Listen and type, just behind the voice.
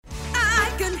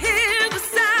can hear the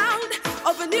sound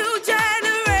of a new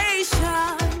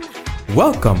generation.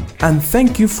 Welcome and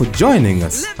thank you for joining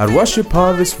us. At Worship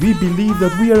Harvest, we believe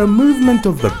that we are a movement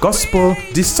of the gospel,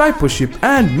 discipleship,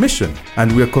 and mission,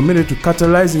 and we are committed to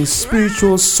catalyzing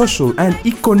spiritual, social, and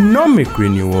economic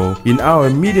renewal in our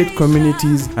immediate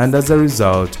communities and, as a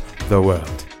result, the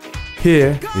world.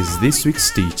 Here is this week's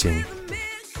teaching.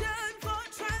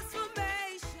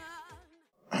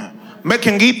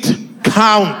 Making it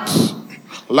count.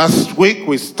 Last week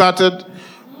we started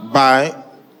by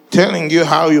telling you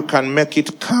how you can make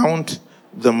it count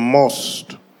the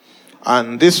most.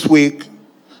 And this week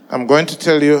I'm going to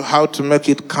tell you how to make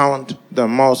it count the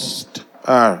most.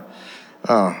 And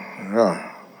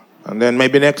then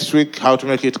maybe next week how to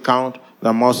make it count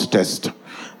the mostest.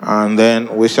 And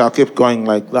then we shall keep going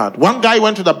like that. One guy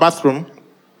went to the bathroom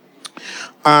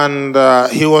and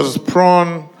he was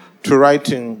prone to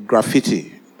writing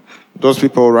graffiti. Those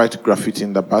people who write graffiti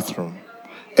in the bathroom,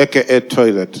 aka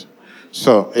toilet.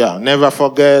 So, yeah, never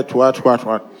forget what.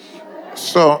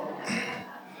 So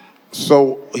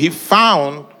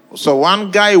one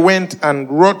guy went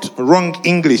and wrote wrong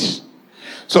English.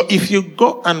 So if you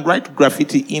go and write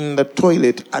graffiti in the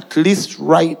toilet, at least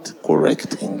write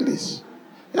correct English.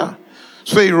 Yeah.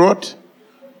 So he wrote,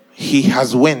 he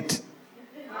has went.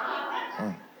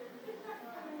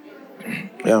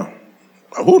 Yeah.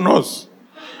 Who knows?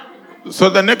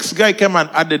 So the next guy came and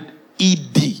added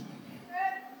ED.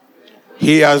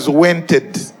 He has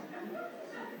wented.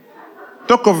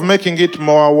 Talk of making it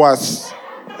more worse.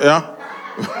 Yeah.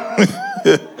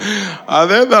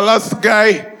 And then the last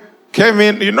guy came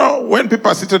in. You know, when people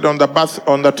are seated on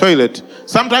the toilet,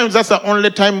 sometimes that's the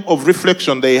only time of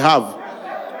reflection they have.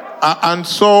 And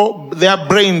so their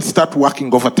brains start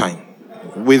working overtime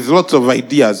with lots of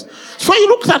ideas. So he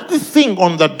looked at this thing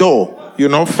on the door,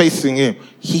 facing him.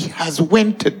 He has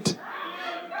wented.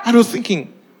 I was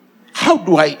thinking, how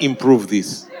do I improve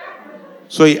this?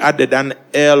 So he added an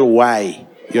LY,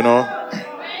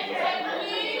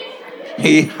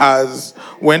 He has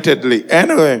wentedly.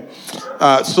 Anyway,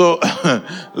 so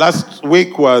last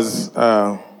week was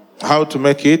how to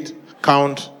make it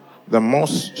count the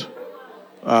most.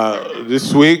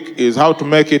 This week is how to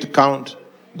make it count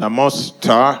the most.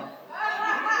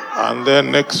 And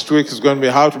then next week is going to be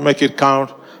how to make it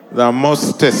count the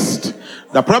mostest.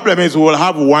 The problem is we will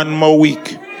have one more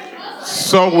week.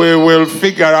 So we will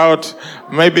figure out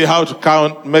maybe how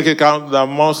to make it count the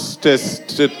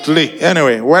mostestly.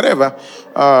 Anyway, whatever.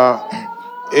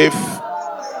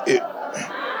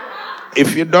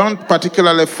 If you don't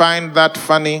particularly find that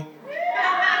funny,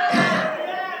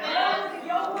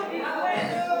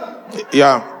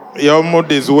 yeah, your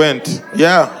mood is went.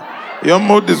 Yeah, your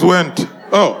mood is went.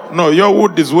 Oh, no, your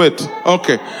wood is wet.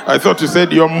 Okay, I thought you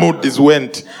said your mood is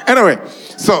went. Anyway,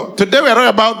 so today we're talking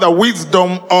about the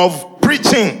wisdom of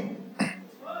preaching.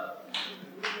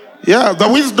 Yeah, the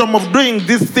wisdom of doing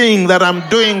this thing that I'm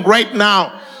doing right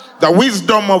now. The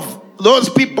wisdom of those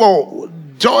people,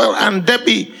 Joel and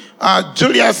Debbie,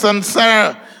 Julius and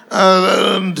Sarah,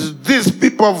 and these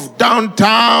people of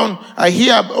downtown. I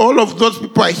hear all of those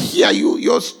people. I hear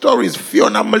your stories.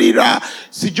 Fiona Malira,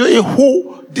 Sijoi,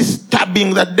 who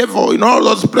disturbing the devil in all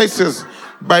those places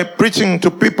by preaching to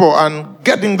people and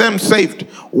getting them saved.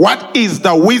 What is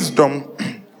the wisdom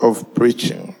of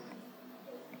preaching?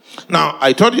 Now,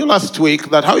 I told you last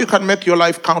week that how you can make your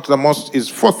life count the most is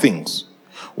 4 things.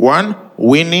 1,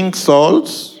 winning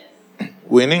souls.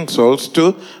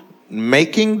 2,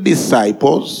 making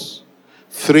disciples.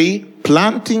 3,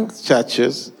 planting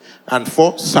churches. And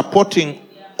 4, supporting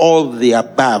all the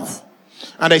above.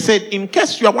 And I said, in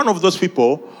case you are one of those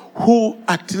people who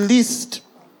at least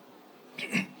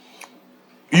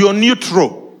you're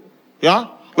neutral, yeah?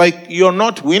 Like you're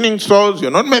not winning souls,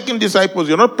 you're not making disciples,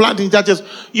 you're not planting churches,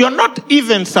 you're not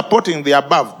even supporting the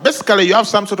above. Basically, you have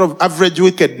some sort of average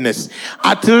wickedness.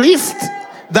 At least,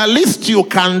 the least you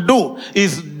can do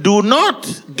is do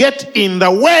not get in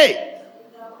the way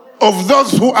of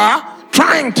those who are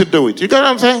trying to do it. You get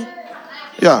what I'm saying?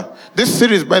 Yeah. This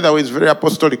series, by the way, is very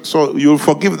apostolic, so you'll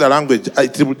forgive the language.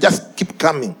 It will just keep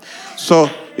coming. So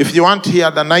if you want to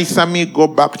hear the nice Sammy, go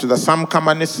back to the Sam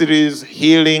Kamani series,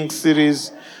 healing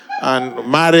series, and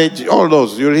marriage, all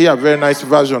those. You'll hear a very nice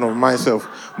version of myself.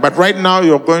 But right now,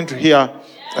 you're going to hear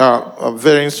a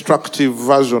very instructive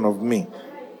version of me.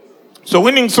 So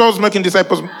winning souls, making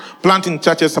disciples, planting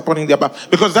churches, supporting the above.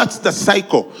 Because that's the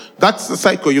cycle. That's the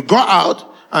cycle. You go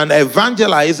out and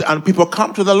evangelize, and people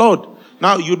come to the Lord.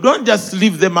 Now, you don't just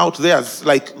leave them out there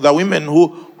like the women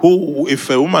who if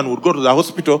a woman would go to the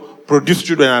hospital, produce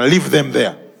children and leave them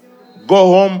there. Go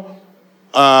home,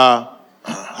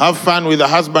 have fun with the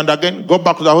husband again, go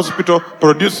back to the hospital,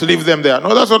 produce, leave them there.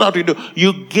 No, that's not what you do.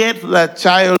 You get the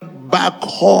child back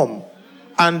home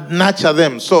and nurture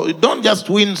them. So don't just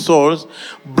win souls,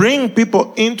 bring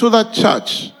people into the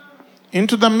church,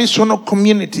 into the missional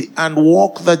community, and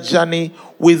walk the journey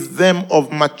with them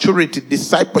of maturity,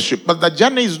 discipleship. But the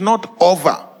journey is not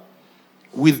over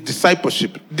with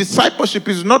discipleship. Discipleship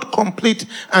is not complete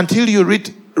until you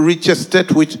reach a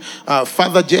state which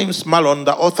Father James Malone,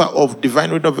 the author of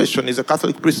Divine Renovation, is a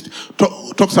Catholic priest,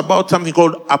 talks about something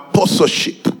called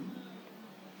apostleship.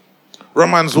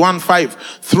 Romans 1:5,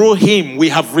 through him we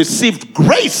have received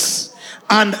grace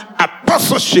and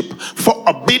apostleship for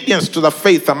obedience to the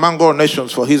faith among all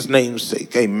nations for his name's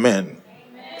sake. Amen.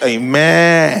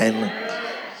 Amen.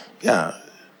 Yeah.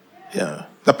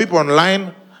 The people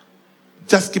online,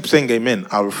 just keep saying amen.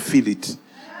 I'll feel it.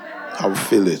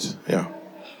 Yeah.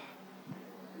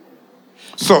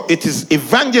 So it is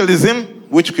evangelism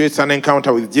which creates an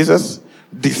encounter with Jesus,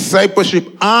 discipleship,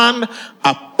 and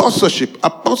apostleship.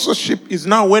 Apostleship is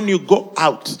now when you go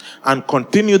out and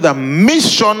continue the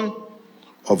mission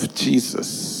of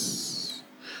Jesus.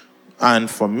 And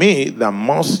for me, the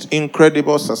most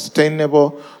incredible,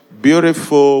 sustainable,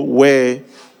 beautiful way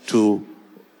to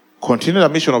continue the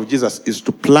mission of Jesus is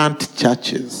to plant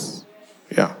churches.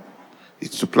 Yeah.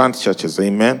 It's to plant churches.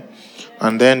 Amen.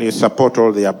 And then you support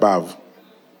all the above.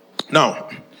 Now,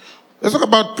 let's talk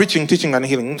about preaching, teaching, and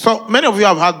healing. So many of you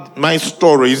have heard my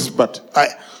stories, but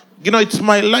it's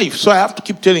my life, so I have to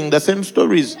keep telling the same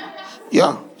stories.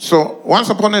 Yeah. So once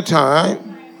upon a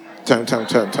time,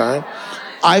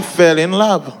 I fell in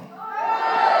love.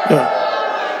 Yeah.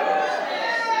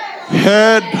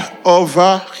 Head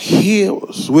over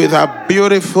heels with a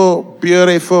beautiful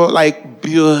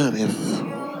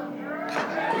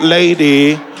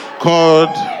lady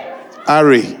called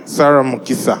Ari Sarah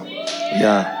Mukisa.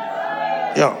 Yeah.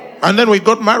 And then we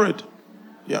got married.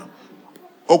 Yeah.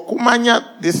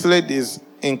 Okumanya, this lady is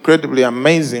incredibly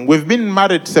amazing. We've been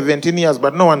married 17 years,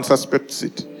 but no one suspects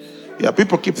it. Yeah,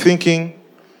 people keep thinking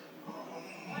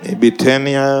maybe 10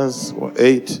 years or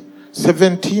 8,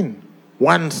 17.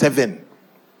 17.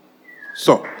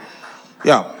 So,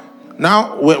 yeah.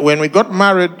 Now, when we got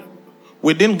married,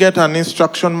 we didn't get an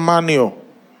instruction manual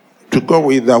to go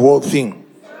with the whole thing.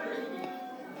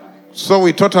 So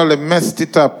we totally messed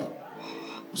it up.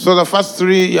 So the first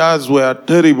 3 years were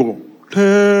terrible.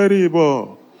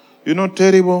 Terrible. You know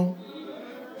terrible?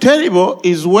 Terrible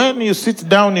is when you sit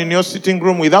down in your sitting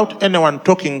room without anyone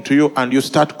talking to you and you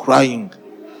start crying.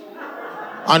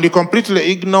 And you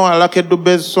completely ignore Alake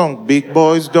Dube's song, Big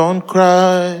Boys Don't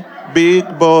Cry,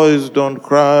 Big Boys Don't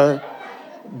Cry.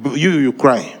 You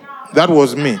cry. That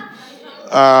was me.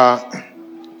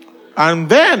 And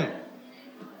then,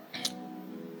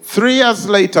 3 years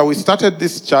later, we started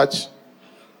this church,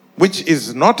 which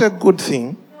is not a good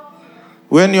thing.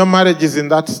 When your marriage is in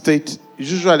that state,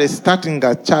 usually starting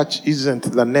a church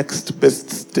isn't the next best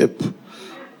step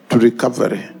to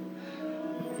recovery.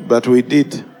 But we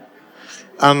did.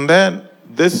 And then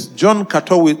this John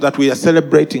Kato that we are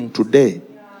celebrating today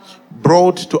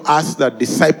brought to us the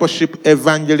discipleship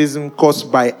evangelism course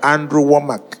by Andrew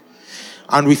Womack.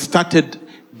 And we started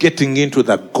getting into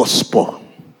the gospel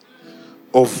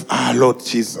of our Lord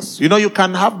Jesus. You know, you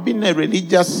can have been a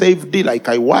religious safety like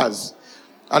I was.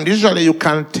 And usually you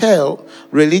can tell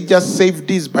religious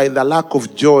safeties by the lack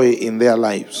of joy in their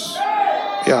lives.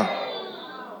 Yeah.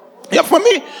 Yeah, for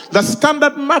me, the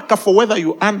standard marker for whether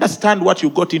you understand what you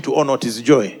got into or not is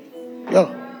joy.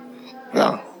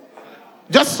 Yeah.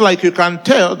 Just like you can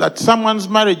tell that someone's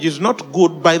marriage is not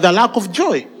good by the lack of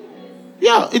joy.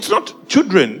 Yeah, it's not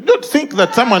children. Don't think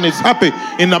that someone is happy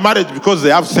in a marriage because they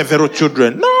have several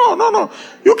children. No.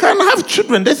 You can have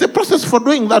children. There's a process for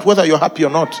doing that whether you're happy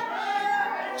or not.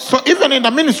 So even in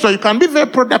the ministry, you can be very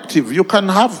productive. You can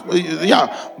have,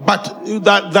 but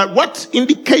that what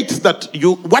indicates that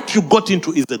what you got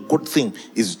into is a good thing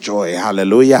is joy.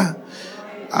 Hallelujah.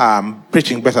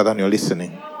 Preaching better than you're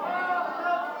listening.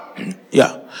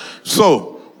 Yeah.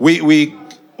 So we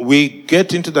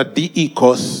get into the DE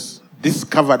course,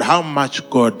 discovered how much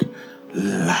God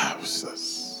loves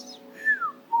us.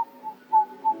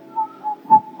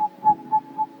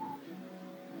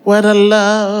 What a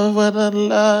love, what a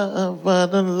love,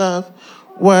 what a love,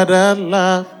 what a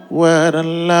love, what a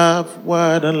love,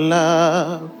 what a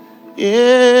love.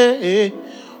 Yeah.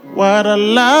 What a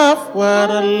love, what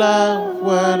a love,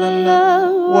 what a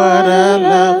love, what a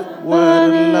love, what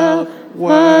a love,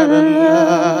 what a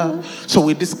love. So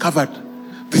we discovered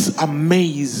this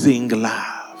amazing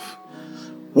love.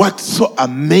 What's so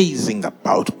amazing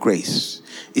about grace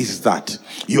is that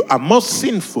you are more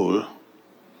sinful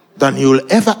than you'll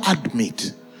ever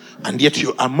admit, and yet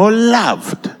you are more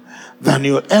loved than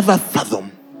you'll ever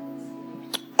fathom,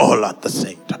 all at the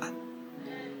same time.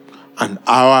 And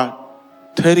our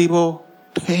terrible,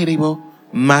 terrible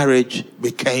marriage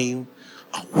became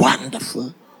a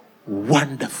wonderful,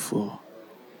 wonderful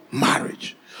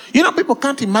marriage. You know, people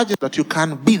can't imagine that you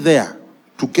can be there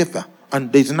together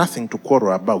and there's nothing to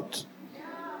quarrel about.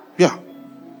 Yeah.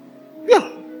 Yeah.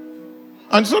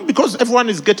 And it's not because everyone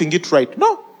is getting it right.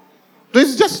 No.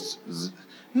 There's just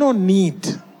no need.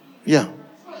 Yeah.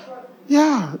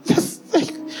 Yeah. Just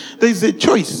like there's a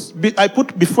choice. I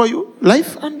put before you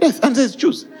life and death. And says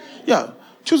choose. Yeah.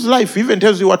 Choose life. Even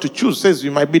tells you what to choose. Says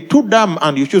you might be too dumb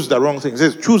and you choose the wrong thing.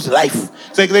 Says choose life.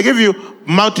 It's like they give you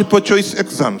multiple choice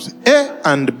exams. A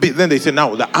and B. Then they say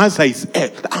now the answer is A.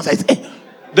 The answer is A.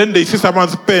 Then they see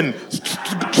someone's pen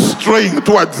straying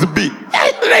towards B.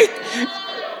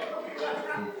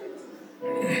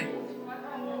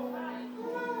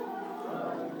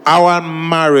 Our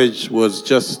marriage was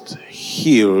just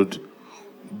healed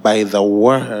by the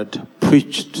word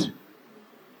preached.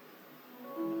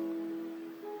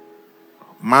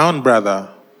 My own brother,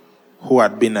 who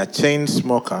had been a chain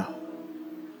smoker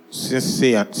since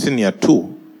senior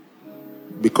 2,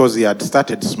 because he had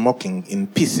started smoking in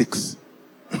P6,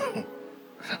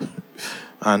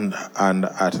 and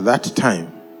at that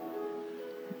time,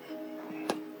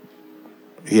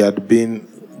 he had been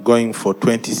going for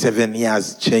 27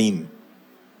 years chain.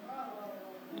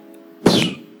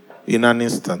 In an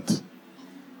instant,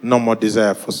 no more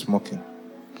desire for smoking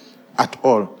at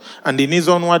all. And in his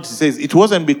own words, he says, it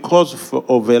wasn't because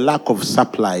of a lack of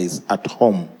supplies at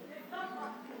home.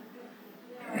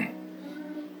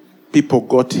 People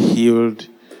got healed.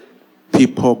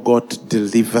 People got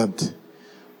delivered.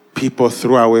 People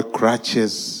threw away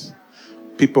crutches.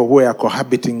 People who were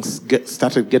cohabiting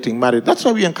started getting married. That's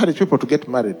why we encourage people to get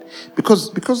married.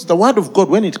 Because the word of God,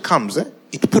 when it comes,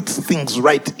 it puts things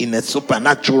right in a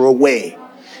supernatural way.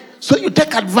 So you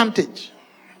take advantage.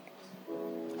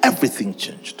 Everything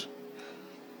changed.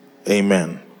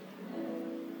 Amen.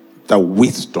 The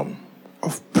wisdom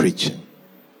of preaching.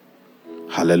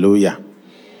 Hallelujah.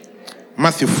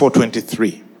 Matthew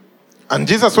 4:23. And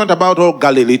Jesus went about all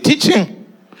Galilee, teaching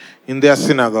in their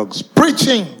synagogues,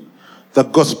 preaching the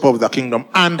gospel of the kingdom,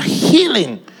 and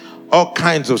healing all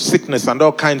kinds of sickness and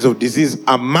all kinds of disease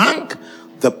among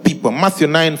the people. Matthew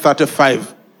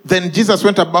 9:35. Then Jesus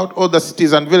went about all the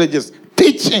cities and villages,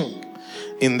 teaching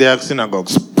in their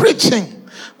synagogues, preaching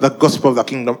the gospel of the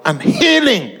kingdom, and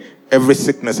healing every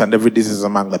sickness and every disease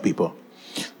among the people.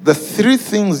 The three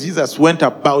things Jesus went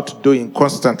about doing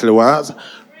constantly was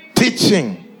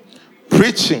teaching,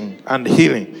 preaching, and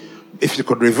healing. If you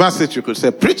could reverse it, you could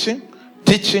say preaching,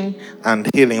 teaching, and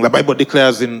healing. The Bible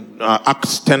declares in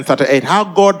Acts 10:38 how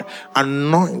God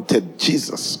anointed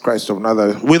Jesus Christ of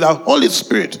Nazareth with the Holy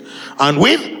Spirit and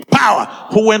with power,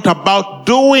 who went about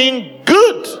doing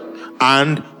good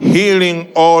and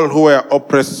healing all who were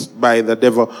oppressed by the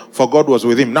devil, for God was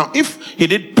with him. Now, if he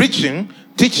did preaching,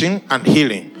 teaching, and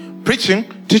healing, preaching,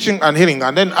 teaching, and healing,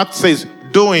 and then Acts says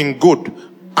doing good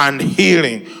and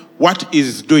healing, what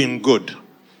is doing good?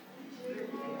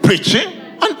 Preaching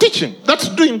and teaching. That's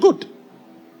doing good.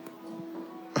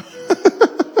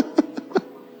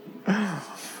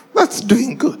 That's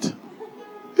doing good.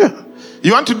 Yeah.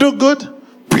 You want to do good?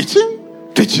 Preaching,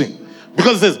 teaching.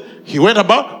 Because it says he went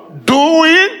about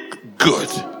doing good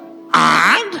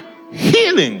and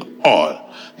healing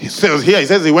all. He says here, he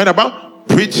says he went about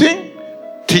preaching,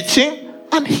 teaching,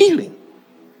 and healing.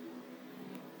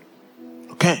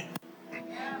 Okay.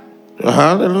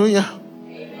 Hallelujah.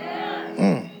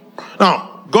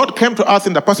 Now, God came to earth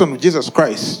in the person of Jesus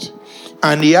Christ,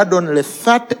 and he had only a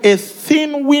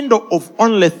thin window of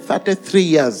only 33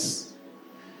 years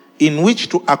in which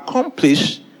to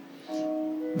accomplish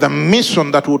the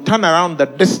mission that will turn around the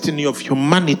destiny of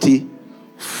humanity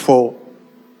for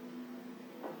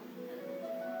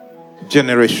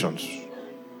generations.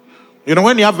 You know,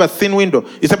 when you have a thin window,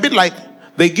 it's a bit like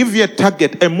they give you a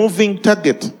target, a moving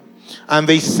target, and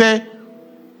they say,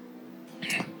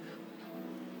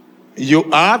 you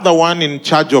are the one in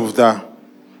charge of the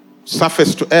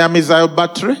surface-to-air missile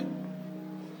battery.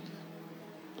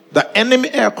 The enemy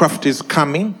aircraft is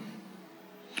coming.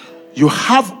 You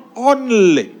have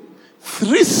only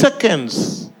 3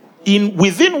 seconds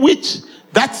within which,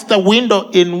 that's the window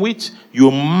in which you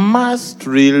must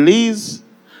release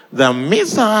the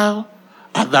missile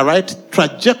at the right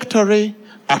trajectory,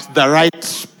 at the right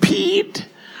speed,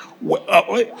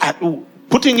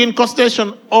 putting in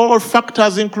consideration all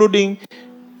factors including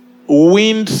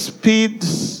wind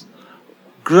speeds,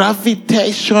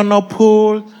 gravitational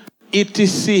pull,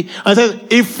 etc. I said,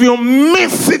 if you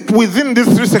miss it within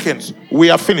these 3 seconds, we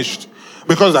are finished.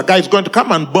 Because the guy is going to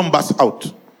come and bomb us out.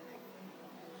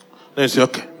 Then you say,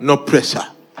 okay, no pressure.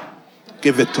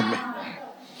 Give it to me.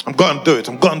 I'm going to do it.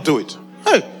 I'm going to do it.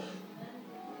 Hey.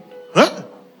 Huh?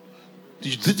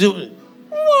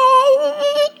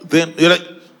 Then you're like,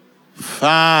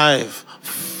 5,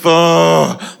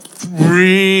 4,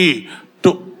 3,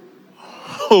 2.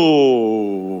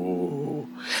 Oh.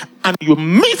 And you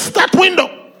miss that window.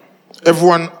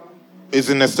 Everyone is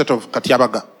in a state of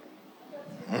Katyabaga.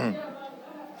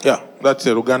 Yeah, that's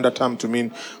a Uganda term to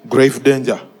mean grave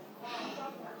danger.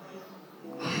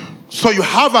 So you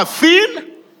have a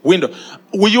thin window.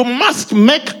 You must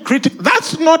make critical.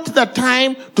 That's not the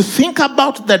time to think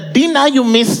about the dinner you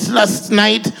missed last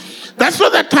night. That's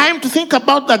not the time to think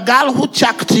about the girl who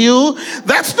chucked you.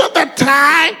 That's not the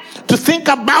time to think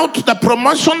about the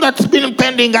promotion that's been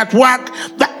pending at work.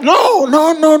 No.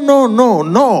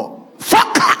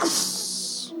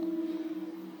 Focus.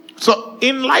 So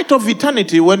in light of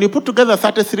eternity, when you put together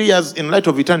 33 years in light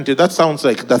of eternity, that sounds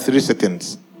like the 3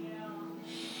 seconds.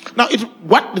 Now,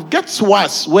 it gets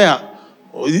worse where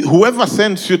whoever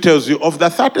sends you tells you, of the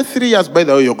 33 years, by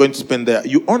the way, you're going to spend there,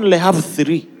 you only have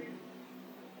 3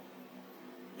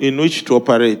 in which to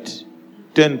operate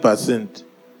 10%.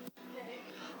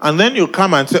 And then you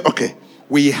come and say, okay,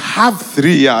 we have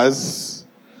 3 years,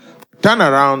 turn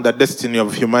around the destiny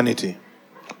of humanity.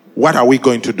 What are we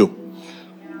going to do?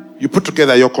 You put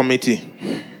together your committee.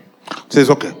 It says,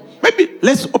 okay, maybe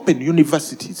let's open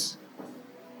universities.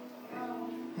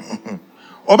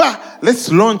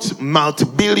 Let's launch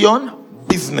multi-billion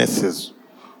businesses.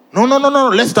 No.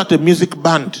 Let's start a music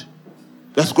band.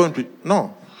 That's going to...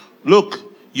 No. Look,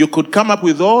 you could come up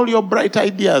with all your bright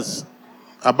ideas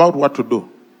about what to do.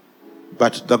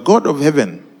 But the God of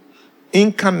heaven,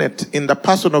 incarnate in the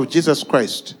person of Jesus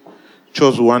Christ,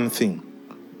 chose one thing: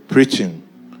 preaching,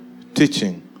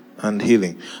 teaching, and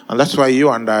healing. And that's why you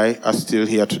and I are still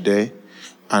here today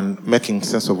and making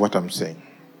sense of what I'm saying.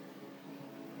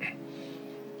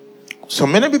 So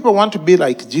many people want to be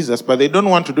like Jesus, but they don't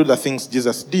want to do the things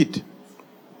Jesus did.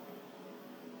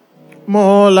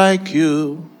 More like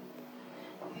you.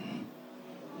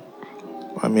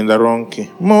 I'm in the wrong key.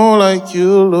 More like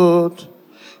you, Lord.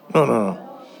 No.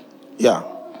 Yeah.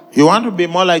 You want to be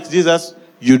more like Jesus,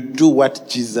 you do what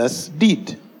Jesus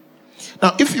did.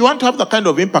 Now, if you want to have the kind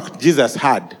of impact Jesus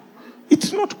had,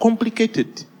 it's not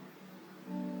complicated.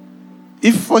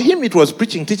 If for him it was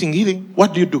preaching, teaching, healing,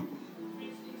 what do you do?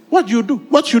 What do you do?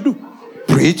 What you do?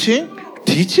 Preaching,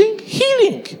 teaching,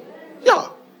 healing. Yeah.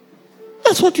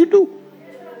 That's what you do.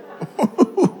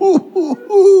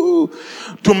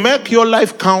 To make your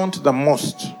life count the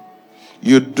most,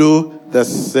 you do the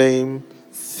same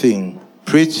thing.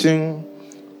 Preaching,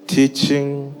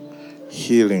 teaching,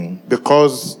 healing.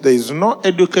 Because there is no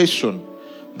education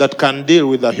that can deal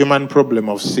with the human problem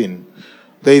of sin.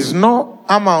 There is no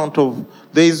amount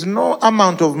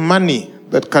of money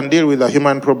that can deal with the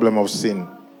human problem of sin.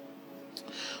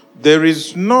 There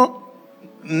is no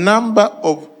number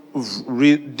of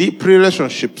deep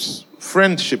relationships,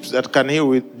 friendships that can deal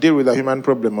with the human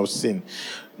problem of sin.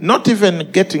 Not even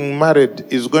getting married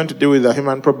is going to deal with the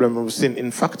human problem of sin.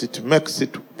 In fact, it makes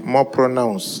it more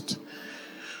pronounced.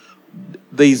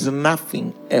 There is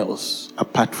nothing else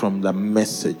apart from the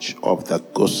message of the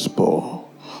gospel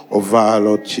of our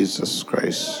Lord Jesus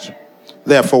Christ.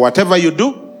 Therefore, whatever you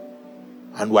do,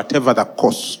 and whatever the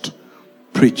cost,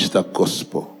 preach the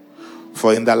gospel.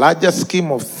 For in the larger scheme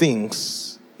of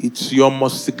things, it's your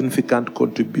most significant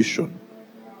contribution.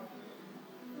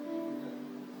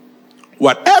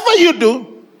 Whatever you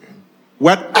do,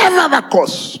 whatever the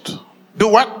cost, do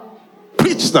what?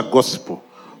 Preach the gospel.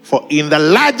 For in the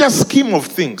larger scheme of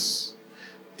things,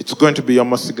 it's going to be your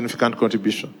most significant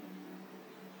contribution.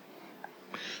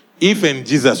 Even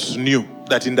Jesus knew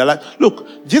that in the life...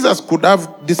 Look, Jesus could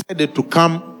have decided to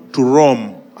come to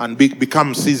Rome and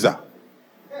become Caesar.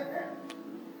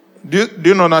 Do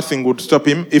you know nothing would stop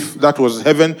him if that was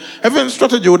heaven? Heaven's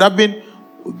strategy would have been,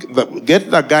 get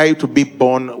the guy to be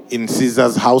born in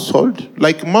Caesar's household.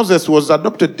 Like Moses was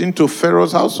adopted into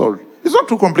Pharaoh's household. It's not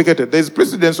too complicated. There's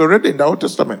precedence already in the Old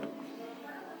Testament.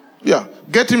 Yeah,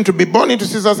 get him to be born into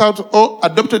Caesar's house or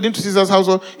adopted into Caesar's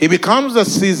household. He becomes a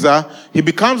Caesar. He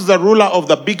becomes the ruler of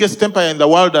the biggest empire in the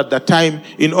world at that time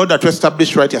in order to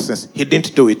establish righteousness. He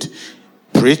didn't do it.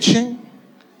 Preaching,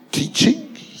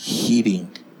 teaching, healing.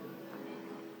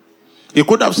 He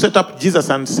could have set up Jesus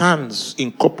and Sons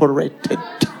Incorporated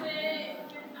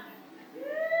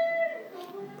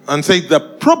and say the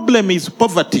problem is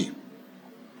poverty.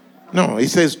 No, he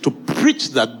says to preach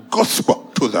the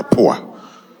gospel to the poor.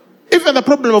 Even the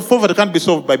problem of poverty can't be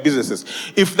solved by businesses.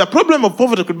 If the problem of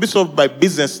poverty could be solved by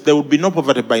business, there would be no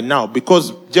poverty by now,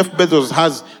 because Jeff Bezos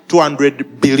has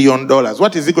 $200 billion.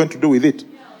 What is he going to do with it? He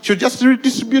should just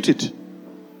redistribute it.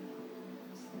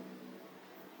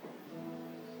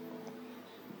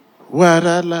 What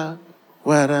a love,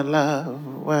 what a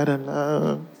love, what a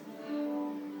love.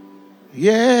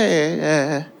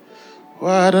 Yeah.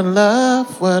 What a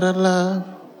love, what a love,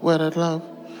 what a love.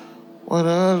 What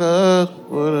a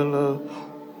love, what a love.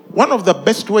 One of the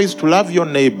best ways to love your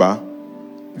neighbor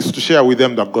is to share with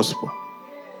them the gospel.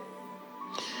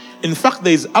 In fact,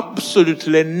 there is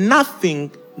absolutely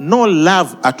nothing, no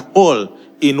love at all,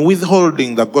 in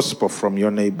withholding the gospel from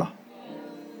your neighbor.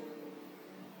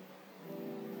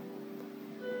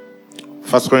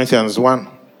 1 Corinthians 1,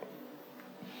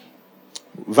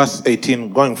 verse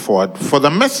 18, going forward. For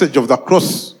the message of the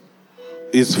cross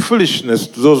is foolishness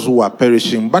to those who are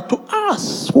perishing, but to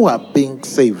us who are being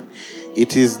saved,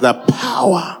 it is the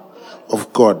power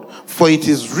of God. For it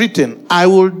is written, I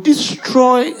will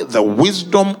destroy the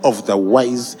wisdom of the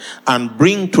wise and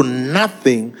bring to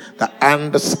nothing the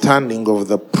understanding of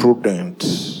the prudent.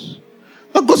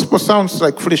 The gospel sounds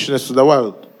like foolishness to the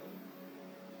world.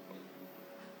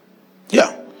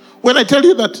 Yeah. When I tell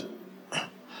you that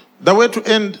the way to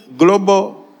end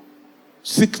global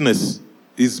sickness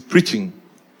is preaching,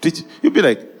 teach, you'll be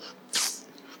like,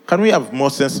 can we have more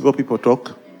sensible people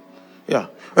talk? Yeah.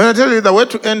 When I tell you the way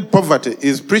to end poverty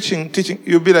is preaching, teaching,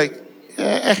 you'll be like,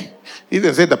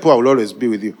 even say the poor will always be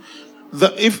with you.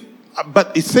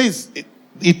 But it says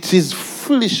it is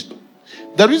foolish.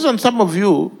 The reason some of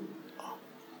you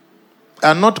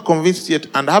are not convinced yet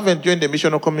and haven't joined the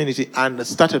missional community and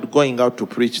started going out to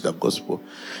preach the gospel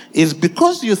is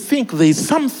because you think there is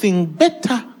something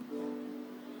better.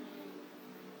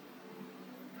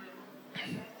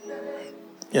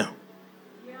 Yeah.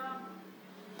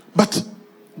 But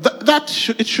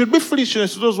it should be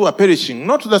foolishness to those who are perishing,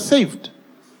 not to the saved.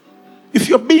 If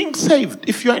you're being saved,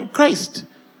 if you're in Christ,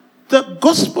 the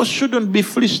gospel shouldn't be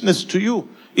foolishness to you.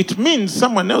 It means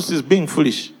someone else is being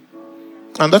foolish.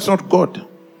 And that's not God.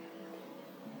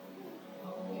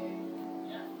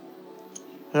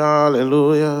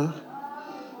 Hallelujah.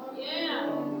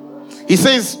 He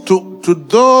says to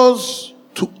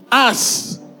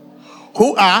us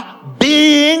who are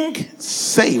being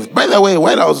saved. By the way,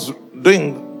 while I was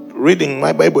reading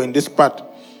my Bible in this part,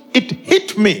 it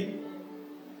hit me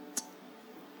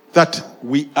that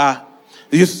we are,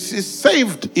 you see,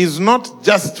 saved is not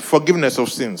just forgiveness of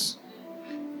sins.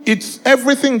 It's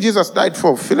everything Jesus died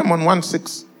for. Philemon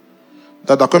 1:6.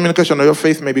 That the communication of your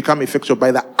faith may become effectual by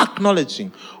the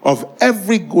acknowledging of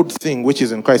every good thing which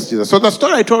is in Christ Jesus. So the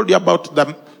story I told you about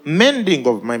the mending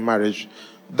of my marriage,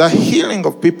 the healing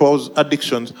of people's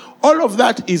addictions, all of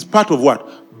that is part of what?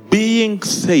 Being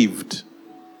saved.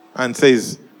 And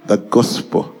says the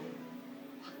gospel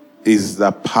is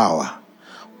the power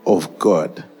of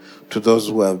God to those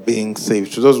who are being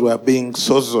saved, to those who are being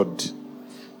sozoed.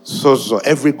 Sozo,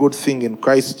 every good thing in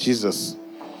Christ Jesus.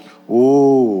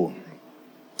 Oh.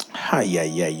 Yeah.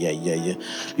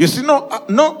 You see, no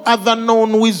other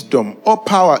known wisdom or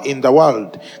power in the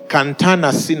world can turn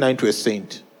a sinner into a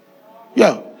saint.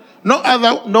 Yeah. No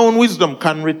other known wisdom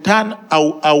can return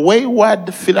a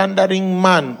wayward, philandering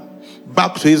man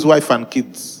back to his wife and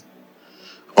kids.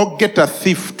 Or get a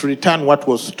thief to return what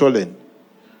was stolen.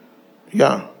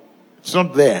 Yeah. It's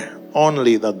not there.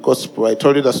 Only the gospel. I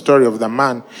told you the story of the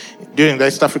man during the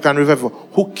East African revival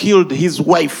who killed his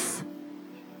wife.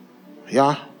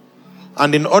 Yeah.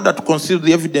 And in order to conceal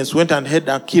the evidence, went and had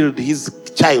and killed his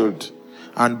child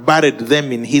and buried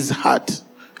them in his heart.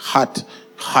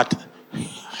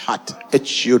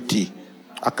 H-U-T.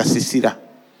 Akasisira.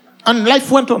 And life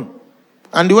went on.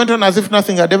 And he went on as if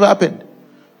nothing had ever happened.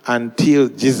 Until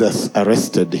Jesus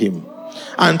arrested him.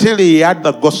 Until he heard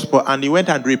the gospel and he went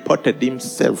and reported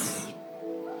himself.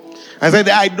 I said,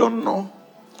 I don't know.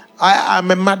 I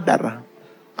am a murderer.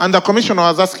 And the commissioner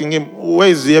was asking him, where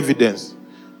is the evidence?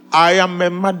 I am a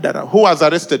murderer. Who has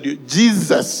arrested you?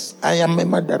 Jesus. I am a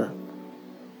murderer.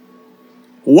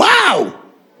 Wow!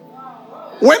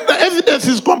 When the evidence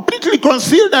is completely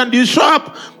concealed and you show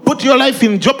up, put your life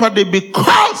in jeopardy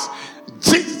because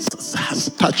Jesus has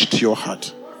touched your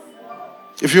heart.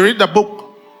 If you read the book,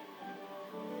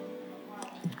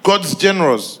 God's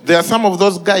Generals, there are some of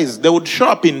those guys, they would show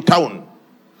up in town.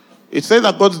 It says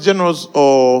that God's Generals,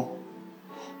 or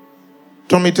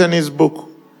Tommy Tenney's book,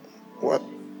 what?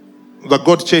 The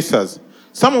God Chasers.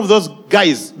 Some of those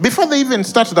guys, before they even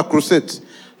start the crusades,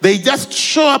 they just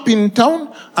show up in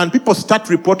town and people start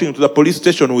reporting to the police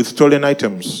station with stolen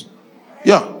items.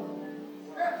 Yeah.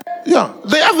 Yeah,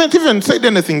 they haven't even said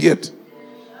anything yet.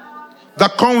 The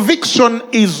conviction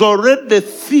is already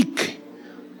thick.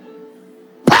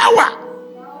 Power.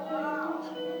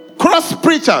 Cross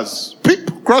preachers.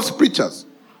 Cross preachers.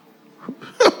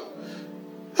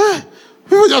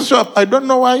 People just show up. I don't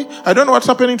know why. I don't know what's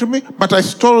happening to me, but I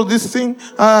stole this thing.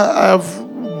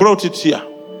 I've brought it here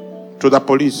to the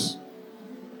police.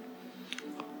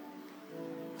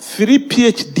 3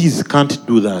 PhDs can't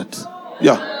do that.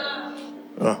 Yeah.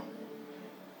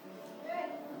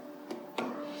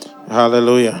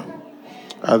 Hallelujah.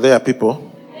 Are there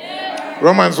people?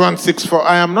 Romans 1:6, for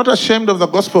I am not ashamed of the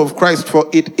gospel of Christ, for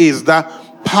it is the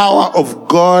power of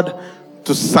God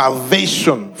to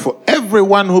salvation for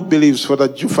everyone who believes, for the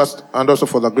Jew first and also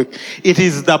for the Greek. It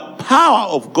is the power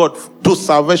of God to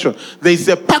salvation. There is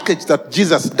a package that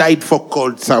Jesus died for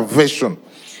called salvation.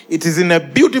 It is in a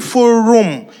beautiful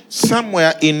room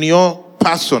somewhere in your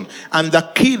person, and the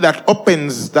key that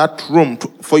opens that room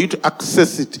for you to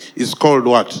access it is called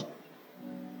what?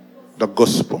 The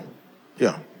gospel.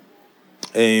 Yeah.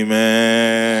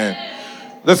 Amen.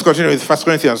 Let's continue with 1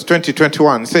 Corinthians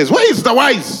 20:21. It says, where is the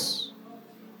wise?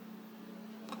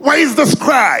 Where is the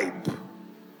scribe?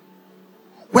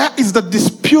 Where is the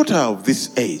disputer of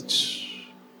this age?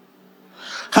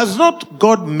 Has not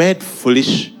God made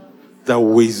foolish the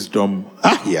wisdom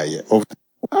of the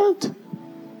world?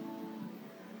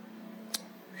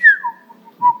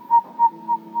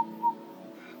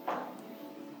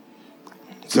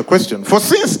 It's a question. For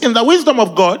since in the wisdom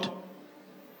of God,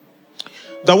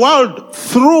 the world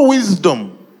through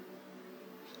wisdom,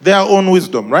 their own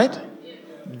wisdom, right?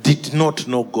 Did not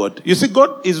know God. You see,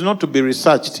 God is not to be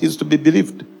researched, He is to be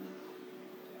believed.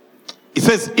 It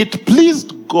says, it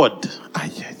pleased God.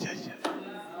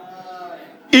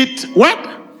 It what?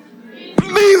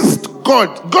 Pleased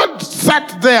God. God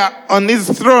sat there on His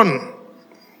throne.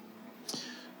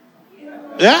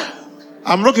 Yeah?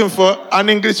 I'm looking for an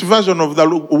English version of the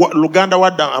Luganda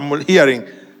word that I'm hearing.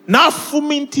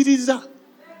 Nafumintiriza.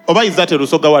 Or why is that a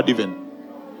Rusoga word even?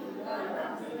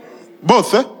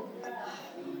 Both, eh?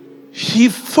 He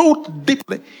thought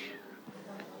deeply.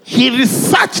 He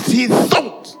researched, he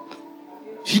thought.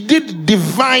 He did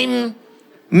divine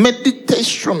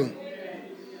meditation.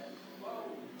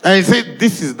 And he said,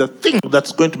 this is the thing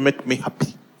that's going to make me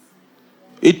happy.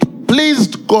 It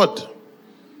pleased God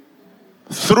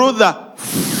through the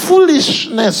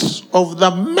foolishness of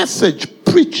the message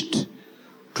preached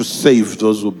to save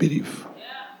those who believe.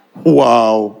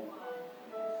 Wow.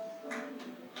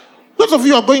 Those of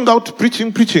you are going out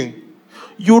preaching.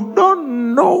 You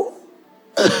don't know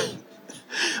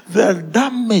the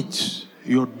damage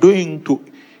you're doing to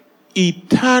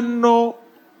eternal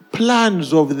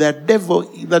plans of the devil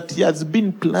that he has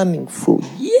been planning for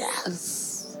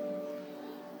years.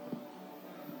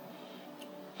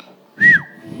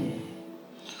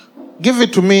 Give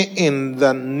it to me in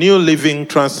the New Living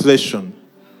Translation.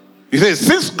 He says,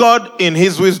 since God in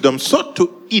his wisdom sought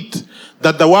to it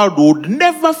that the world would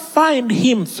never find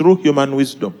him through human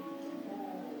wisdom.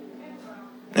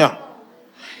 Yeah.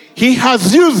 He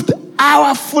has used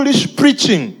our foolish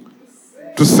preaching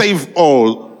to save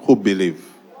all who believe.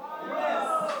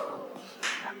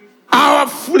 Our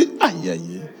foolish...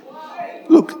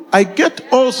 Look, I get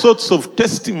all sorts of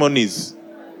testimonies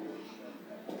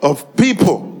of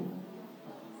people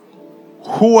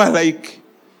who are like,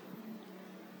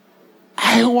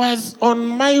 I was on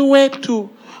my way to...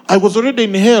 I was already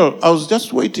in hell. I was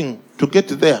just waiting to get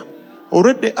there.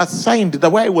 Already assigned the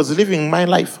way I was living my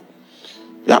life.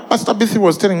 Yeah, Pastor Bithi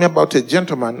was telling me about a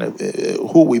gentleman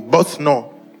who we both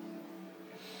know.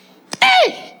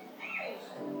 Hey!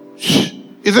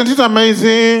 Isn't it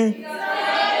amazing?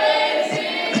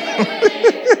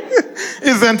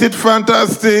 Isn't it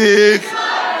fantastic?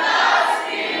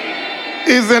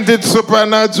 Isn't it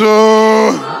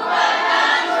supernatural?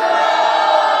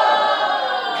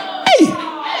 Hey!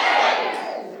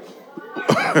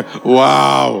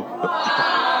 Wow.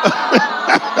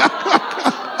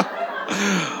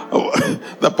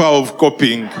 The power of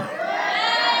copying.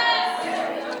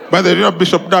 But the real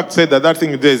Bishop Doug said that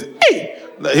thing is, hey!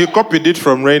 He copied it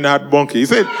from Reinhard Bonnke. He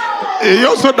said, he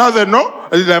also doesn't know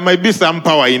there might be some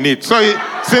power in it. So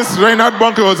since Reinhard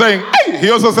Bonnke was saying, hey!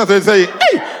 He also started saying,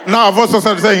 hey! Now I've also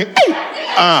started saying, hey!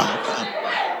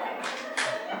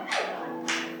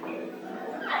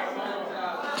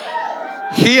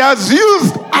 He has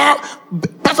used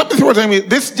Pastor Peter was telling me,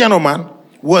 this gentleman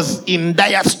was in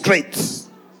dire straits.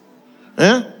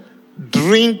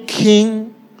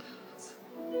 Drinking,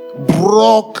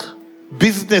 broke,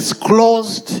 business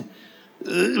closed,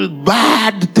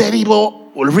 bad,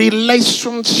 terrible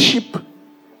relationship.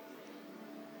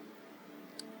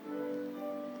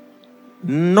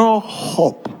 No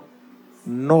hope.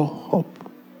 No hope.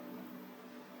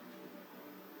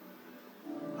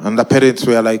 And the parents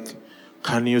were like,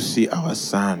 can you see our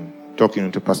son?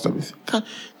 Talking to Pastor Bithi.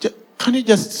 Can you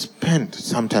just spend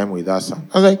some time with our son?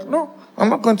 I was like, no, I'm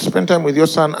not going to spend time with your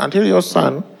son until your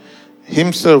son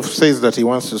himself says that he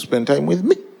wants to spend time with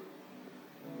me.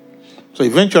 So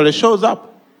eventually shows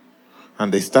up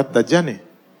and they start the journey.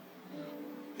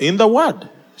 In the word,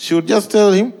 she would just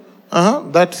tell him,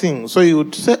 that thing. So he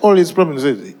would say all his problems.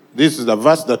 This is the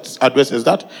verse that addresses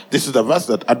that. This is the verse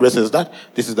that addresses that.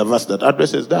 This is the verse that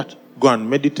addresses that. Go and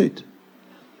meditate.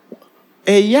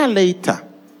 A year later,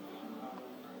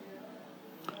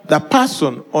 the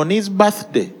person on his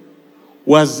birthday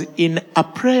was in a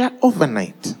prayer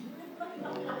overnight.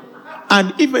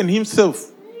 And even himself,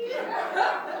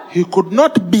 he could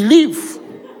not believe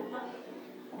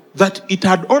that it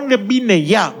had only been a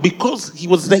year, because he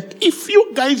was like, if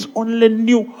you guys only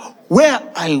knew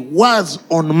where I was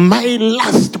on my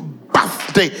last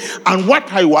birthday and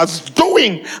what I was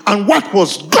doing and what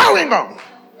was going on,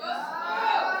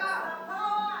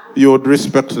 you would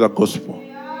respect the gospel.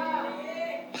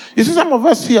 You see, some of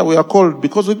us here, we are called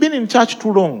because we've been in church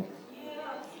too long.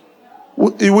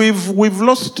 We've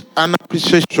lost an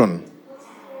appreciation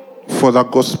for the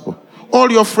gospel. All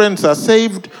your friends are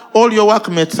saved. All your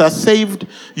workmates are saved.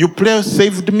 You play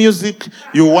saved music.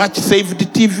 You watch saved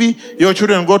TV. Your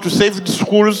children go to saved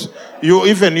schools.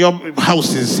 Even your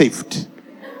house is saved.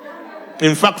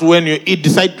 In fact, when you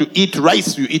decide to eat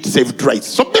rice, you eat saved rice.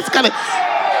 So basically,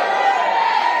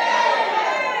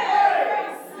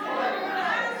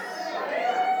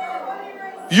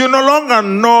 you no longer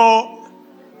know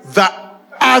the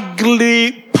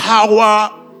ugly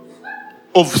power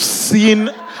of sin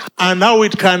and how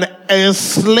it can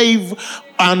enslave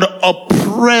and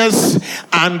oppress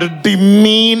and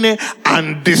demean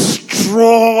and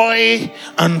destroy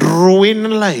and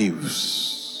ruin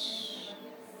lives.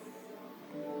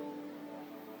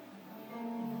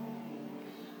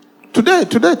 Today,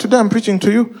 I'm preaching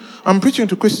to you. I'm preaching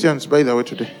to Christians, by the way,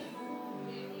 today.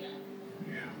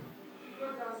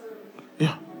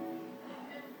 Yeah.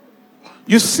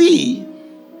 You see,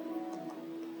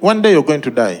 one day you're going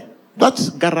to die. That's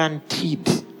guaranteed.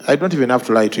 I don't even have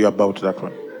to lie to you about that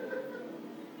one.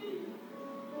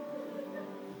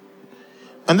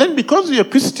 And then because you're a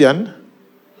Christian,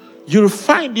 you'll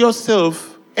find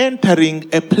yourself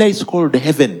entering a place called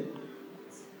heaven.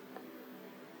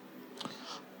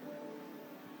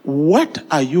 What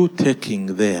are you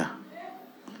taking there?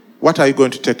 What are you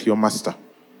going to take your master?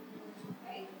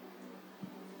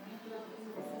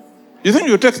 You think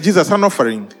you take Jesus an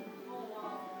offering?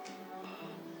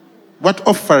 What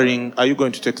offering are you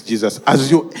going to take Jesus?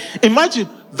 As you imagine,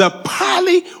 the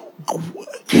pearly,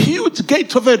 huge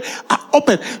gates of it are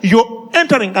open. You're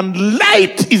entering and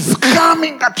light is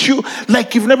coming at you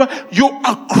like you've never. You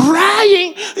are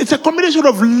crying. It's a combination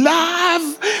of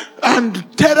love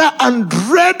and terror and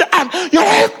dread, and you're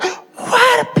like,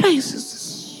 what place is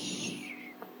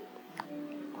this?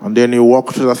 And then you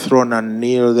walk to the throne and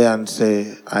kneel there and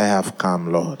say, I have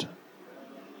come, Lord.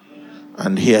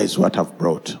 And here is what I've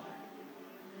brought.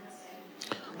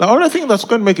 The only thing that's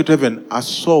going to make it to heaven are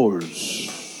souls,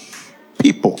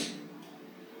 people.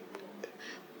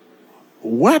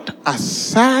 What a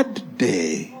sad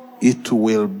day it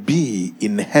will be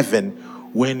in heaven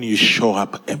when you show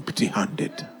up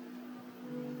empty-handed.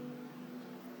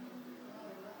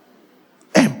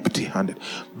 Empty-handed.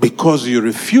 Because you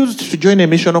refused to join a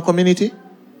missional community,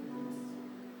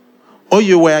 or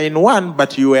you were in one,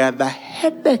 but you were the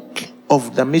headache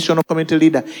of the missional community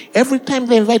leader. Every time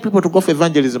they invite people to go for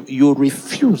evangelism, you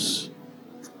refuse.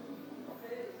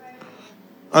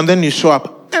 And then you show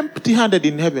up empty-handed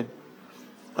in heaven.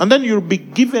 And then you'll be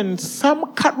given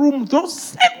some room, those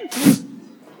cents.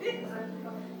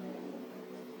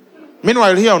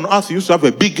 Meanwhile, here on earth, you used to have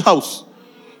a big house.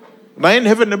 Now in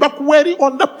heaven, the back very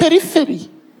on the periphery.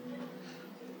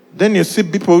 Then you see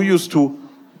people who used to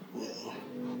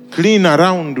clean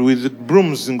around with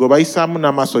brooms and go by some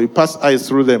nama, so you pass eyes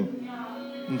through them.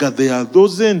 God, there are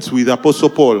those ends with Apostle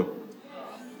Paul.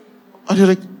 And you're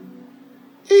like,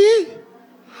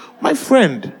 my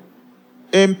friend,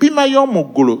 empima yo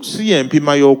mugulu, si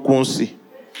empima yo kunsi.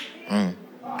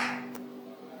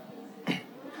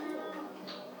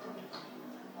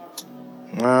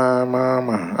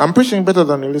 Mama, I'm preaching better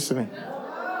than you're listening.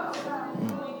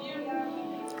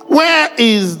 Where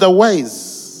is the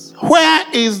wise? Where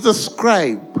is the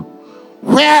scribe?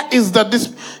 Where is the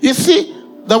You see,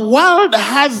 the world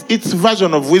has its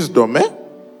version of wisdom,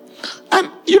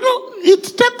 And it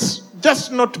takes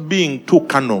just not being too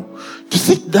carnal, to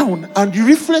sit down and you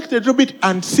reflect a little bit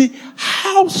and see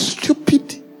how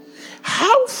stupid,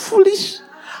 how foolish,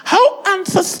 how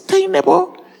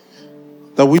unsustainable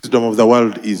the wisdom of the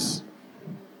world is.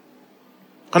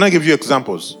 Can I give you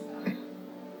examples?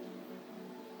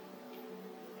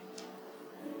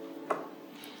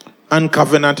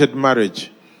 Uncovenanted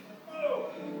marriage.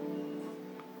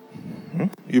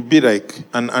 You be like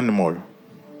an animal.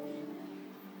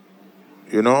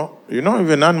 You know,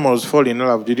 even animals fall in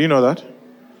love. Did you know that?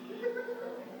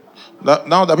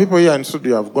 Now the people here in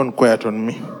studio have gone quiet on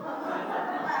me.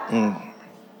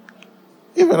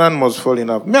 Even animals fall in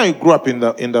love. Me, I grew up in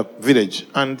the village,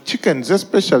 and chickens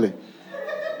especially.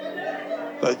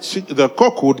 The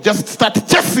cock would just start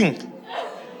chasing.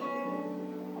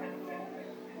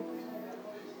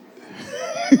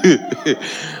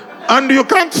 And you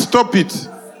can't stop it.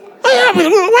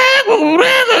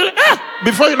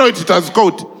 Before you know it, it has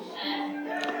caught.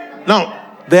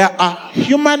 Now, there are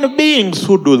human beings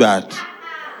who do that.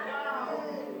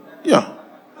 Yeah.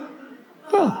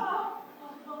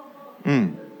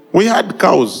 We had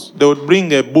cows. They would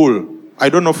bring a bull, I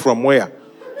don't know from where,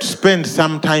 to spend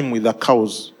some time with the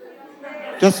cows.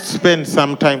 Just spend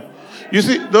some time. You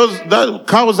see, the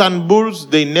cows and bulls,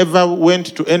 they never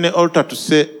went to any altar to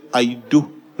say, I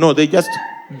do. No, they just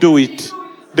do it.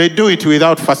 They do it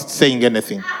without first saying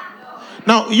anything.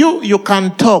 Now, you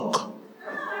can talk.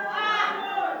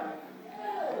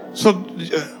 So,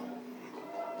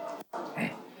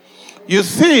 you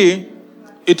see,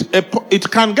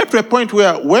 it can get to a point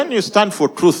where when you stand for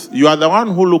truth, you are the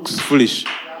one who looks foolish.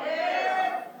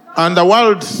 And the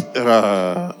world,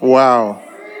 wow.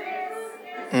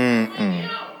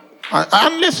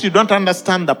 Unless you don't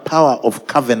understand the power of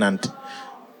covenant,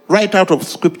 right out of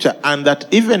scripture, and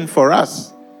that even for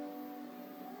us,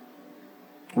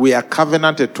 we are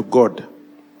covenanted to God.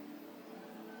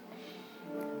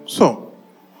 So,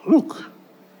 look.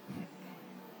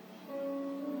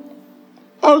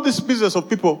 All this business of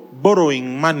people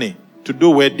borrowing money to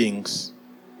do weddings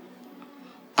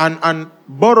and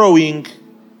borrowing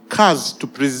cars to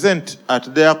present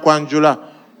at their kwanjula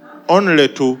only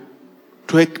to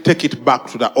take it back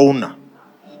to the owner.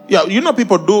 Yeah, you know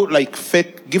people do like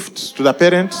fake gifts to the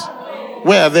parents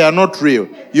where they are not real.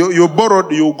 You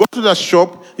go to the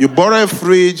shop, you borrow a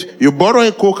fridge, you borrow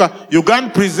a cooker, you go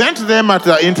and present them at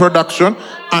the introduction,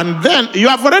 and then you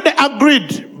have already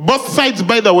agreed. Both sides,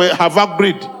 by the way, have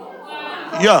agreed.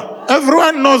 Yeah,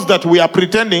 everyone knows that we are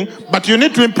pretending, but you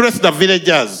need to impress the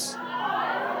villagers.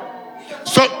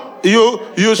 So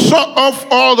you show off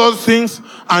all those things,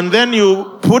 and then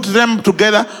you put them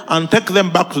together and take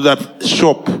them back to that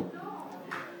shop.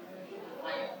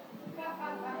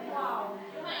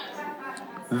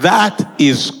 That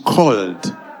is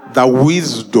called the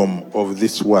wisdom of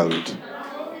this world.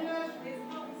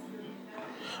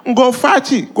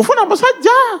 Ngofachi, kufuna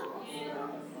musajja.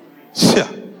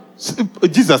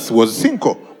 Jesus was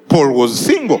single. Paul was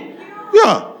single.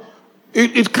 Yeah.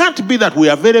 It can't be that we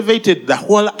have elevated the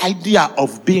whole idea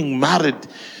of being married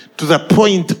to the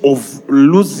point of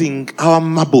losing our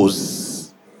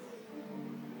marbles.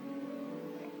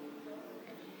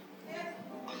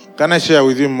 Can I share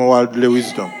with you more worldly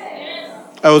wisdom?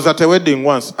 I was at a wedding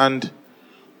once, and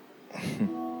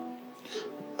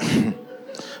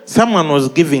someone was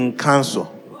giving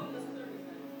counsel.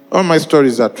 All my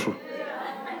stories are true.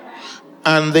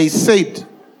 And they said,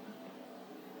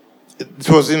 it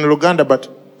was in Luganda, but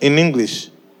in English,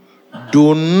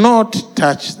 do not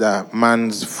touch the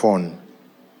man's phone.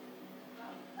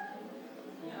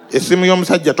 Esimu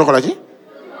y'omusajja tokola ki?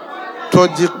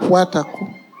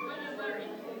 Togikwatako.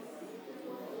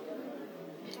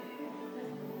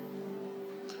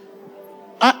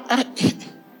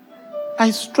 I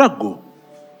struggle.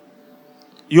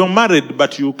 You're married,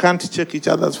 but you can't check each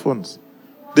other's phones.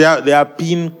 There are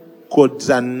PIN codes,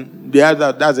 and the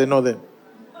other doesn't know them.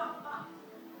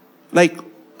 Like,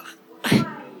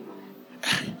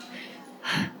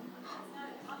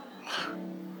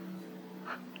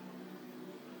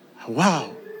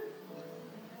 wow.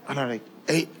 And I'm like,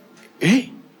 hey.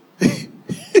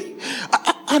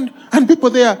 and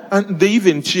people there, and they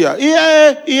even cheer.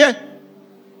 Yeah.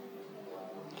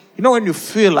 You know when you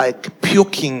feel like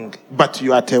puking, but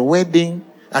you're at a wedding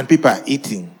and people are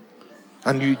eating,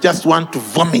 and you just want to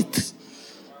vomit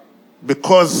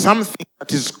because something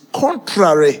that is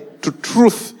contrary to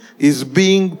truth is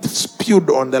being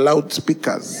spewed on the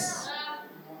loudspeakers.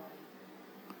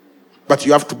 But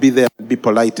you have to be there and be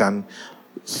polite, and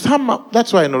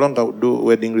that's why I no longer do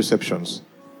wedding receptions.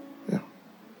 Yeah.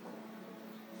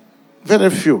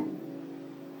 Very few.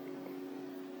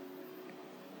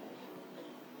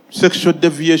 sexual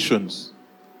deviations.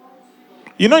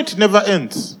 You know, it never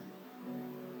ends.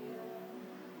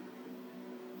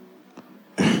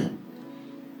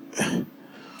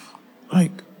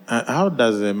 Like, how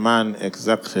does a man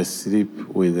exactly sleep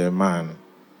with a man?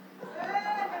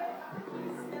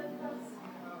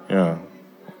 Yeah.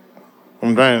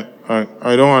 I'm trying,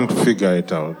 I don't want to figure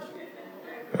it out.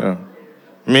 Yeah.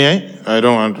 Me, I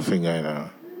don't want to figure it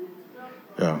out.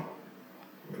 Yeah.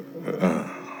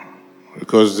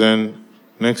 Because then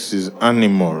next is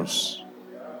animals.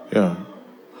 Yeah.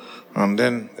 And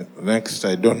then next,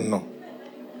 I don't know.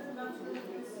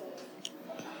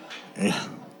 Yeah.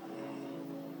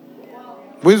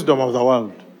 Wisdom of the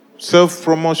world.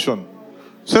 Self-promotion.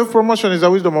 Self-promotion is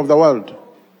the wisdom of the world.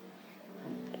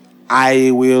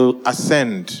 I will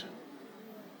ascend.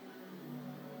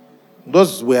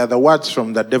 Those were the words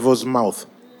from the devil's mouth.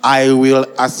 I will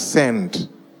ascend.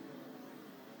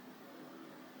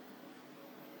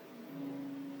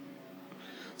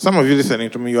 Some of you listening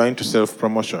to me, you are into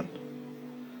self-promotion.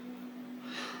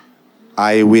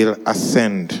 I will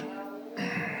ascend.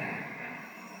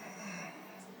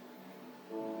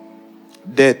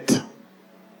 Death.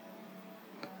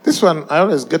 This one, I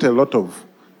always get a lot of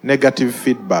negative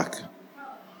feedback.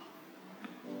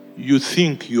 You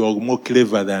think you are more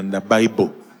clever than the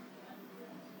Bible.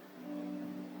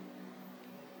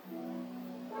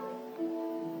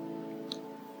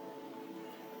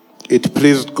 It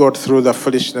pleased God through the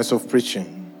foolishness of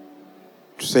preaching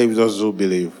to save those who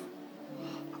believe.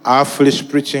 Our foolish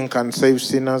preaching can save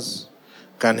sinners,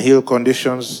 can heal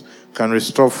conditions, can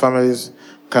restore families,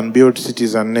 can build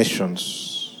cities and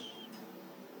nations.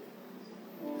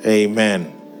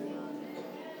 Amen.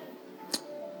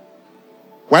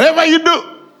 Whatever you do,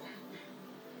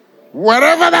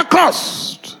 whatever the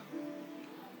cost,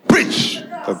 preach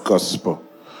the gospel.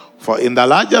 For in the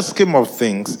larger scheme of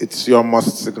things, it's your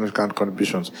most significant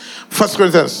contributions. 1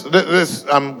 Corinthians,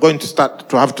 I'm going to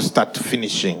have to start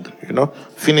finishing,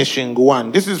 finishing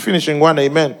one. This is finishing one,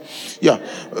 amen. Yeah,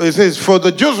 it says, for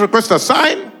the Jews request a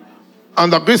sign,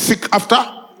 and the Greeks seek after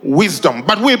wisdom.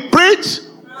 But we preach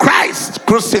Christ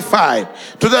crucified.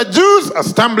 To the Jews, a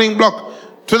stumbling block.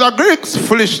 To the Greeks,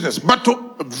 foolishness. But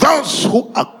to those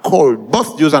who are called,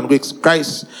 both Jews and Greeks,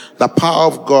 Christ, the power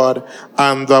of God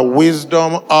and the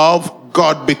wisdom of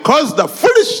God. Because the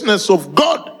foolishness of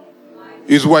God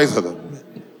is wiser than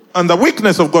men. And the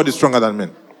weakness of God is stronger than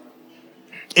men.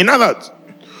 In other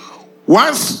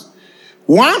words,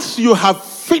 once you have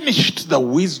finished the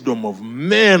wisdom of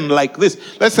men like this,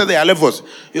 let's say there are levels.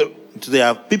 There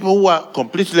are people who are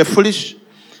completely foolish.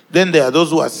 Then there are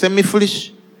those who are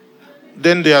semi-foolish.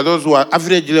 Then there are those who are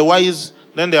averagely wise.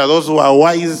 Then there are those who are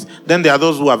wise. Then there are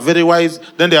those who are very wise.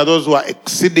 Then there are those who are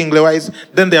exceedingly wise.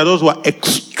 Then there are those who are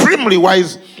extremely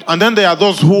wise. And then there are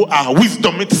those who are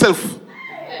wisdom itself.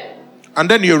 And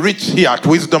then you reach here at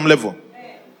wisdom level.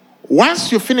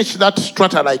 Once you finish that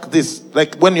strata like this,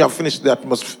 like when you have finished the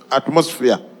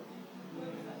atmosphere,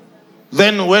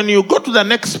 then when you go to the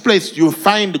next place, you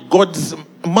find God's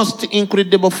most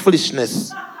incredible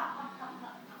foolishness.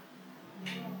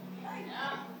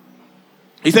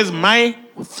 He says, my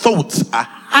thoughts are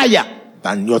higher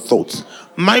than your thoughts.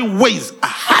 My ways are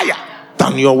higher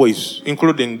than your ways,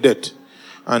 including death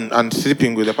and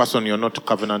sleeping with a person you're not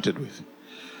covenanted with.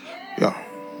 Yeah.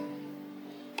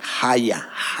 Higher.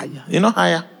 You know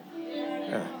higher?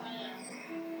 Yeah.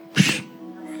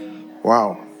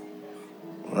 Wow.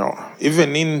 Well,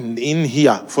 even in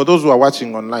here, for those who are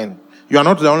watching online, you are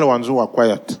not the only ones who are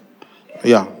quiet.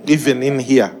 Yeah. Even in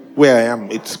here, where I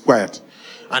am, it's quiet.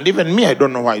 And even me, I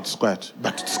don't know why it's quiet,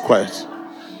 but it's quiet.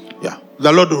 Yeah.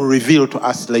 The Lord will reveal to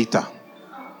us later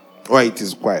why it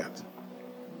is quiet.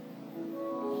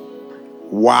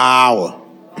 Wow.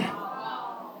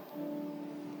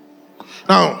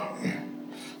 Now,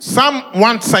 some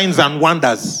want signs and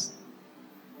wonders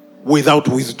without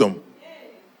wisdom.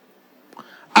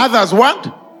 Others want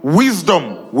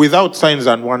wisdom without signs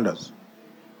and wonders.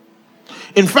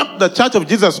 In fact, the Church of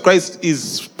Jesus Christ is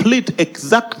split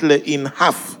exactly in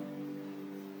half.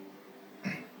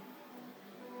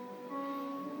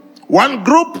 One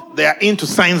group, they are into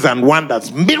signs and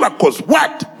wonders, miracles,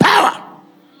 what? Power.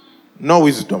 No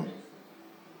wisdom.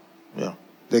 Yeah.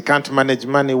 They can't manage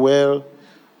money well.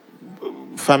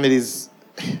 Families,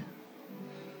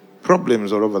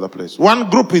 problems all over the place. One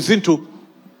group is into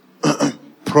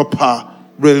proper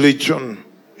religion,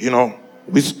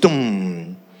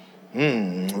 wisdom,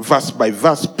 verse by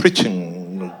verse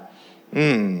preaching.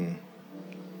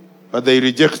 But they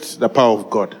reject the power of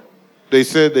God. They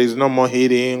say there is no more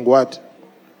healing. What?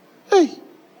 Hey.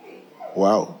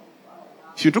 Wow.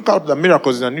 If you took out the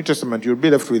miracles in the New Testament, you'll be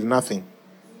left with nothing.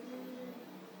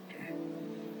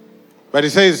 But he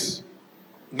says,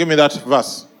 give me that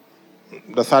verse,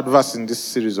 the third verse in this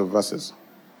series of verses.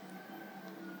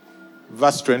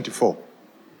 Verse 24.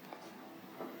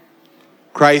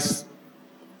 Christ,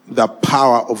 the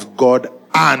power of God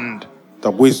and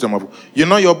the wisdom of God. You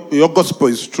know your gospel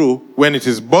is true when it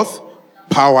is both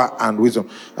power and wisdom.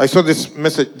 I saw this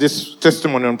message, this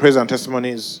testimony on Praise and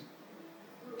Testimonies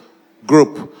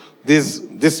group. This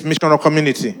missional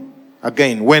community,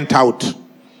 again, went out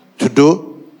to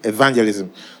do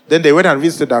evangelism. Then they went and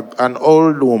visited an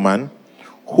old woman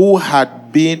who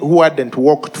hadn't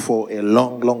walked for a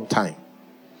long, long time.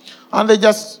 And they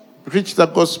just preached the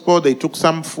gospel. They took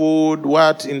some food,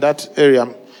 in that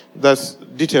area. Those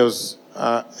details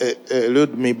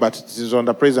elude me, but it is on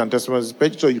the Praise and Testimonies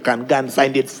page, so you can go and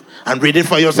find it and read it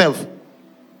for yourself.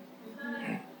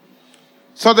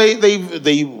 So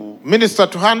they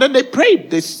ministered to her, and then they prayed.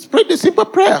 They prayed a simple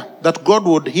prayer that God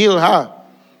would heal her.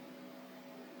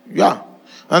 Yeah.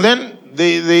 And then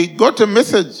they got a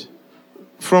message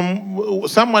from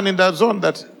someone in that zone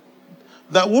that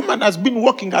the woman has been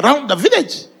walking around the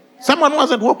village. Someone who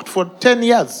hasn't walked for 10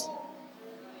 years.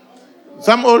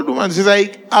 Some old woman, she's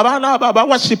like, Aba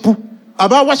washipu.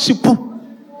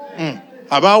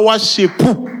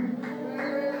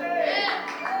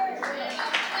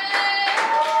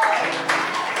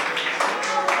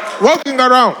 Walking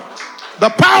around. The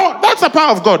power, that's the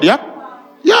power of God, yeah?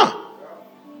 Yeah.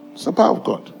 It's the power of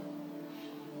God.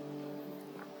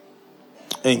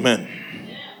 Amen.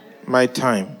 My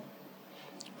time.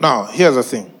 Now, here's the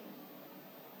thing.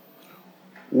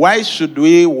 Why should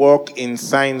we walk in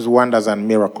signs, wonders, and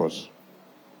miracles?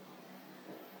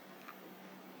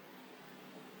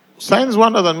 Signs,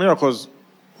 wonders, and miracles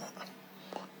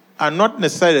are not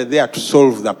necessarily there to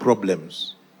solve the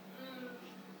problems.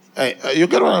 You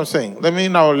get what I'm saying? Let me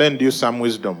now lend you some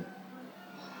wisdom.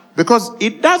 Because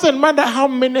it doesn't matter how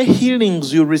many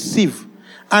healings you receive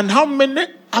and how many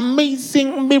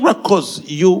amazing miracles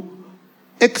you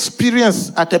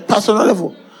experience at a personal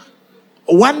level.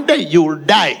 One day you will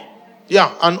die.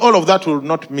 Yeah, and all of that will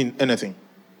not mean anything.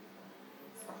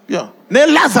 Yeah. Ne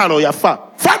Lazarus, your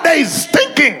father is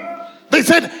stinking. They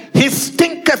said, he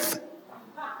stinketh.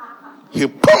 He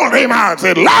pulled him out and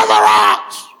said,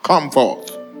 Lazarus, come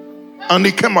forth. And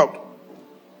he came out.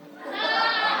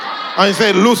 And he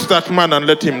said, loose that man and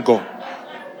let him go.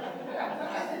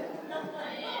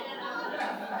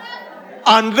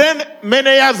 And then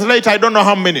many years later, I don't know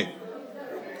how many,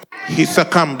 he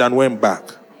succumbed and went back.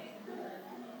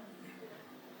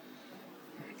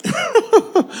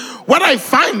 What I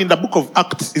find in the book of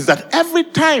Acts is that every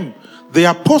time the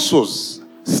apostles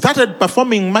started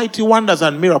performing mighty wonders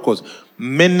and miracles,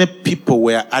 many people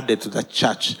were added to the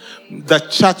church. The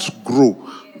church grew.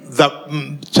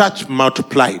 The church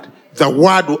multiplied. The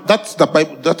word, that's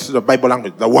the Bible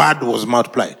language. The word was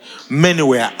multiplied. Many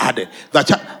were added.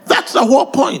 That's the whole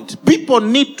point. People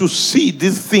need to see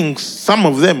these things, some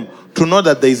of them, to know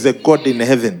that there is a God in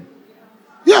heaven.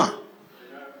 Yeah.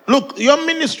 Look, your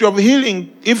ministry of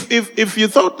healing, if you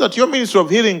thought that your ministry of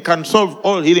healing can solve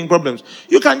all healing problems,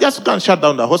 you can just go and shut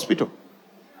down the hospital.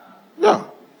 Yeah.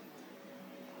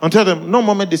 And tell them, no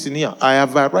more medicine here. I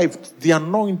have arrived. The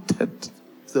anointed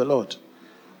the Lord.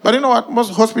 But you know what?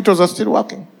 Most hospitals are still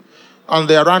working. And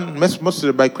they are run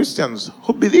mostly by Christians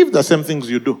who believe the same things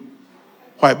you do.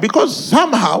 Why? Because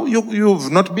somehow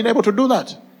you've not been able to do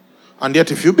that. And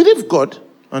yet if you believe God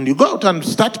and you go out and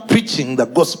start preaching the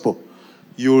gospel,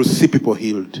 you will see people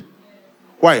healed.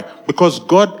 Why? Because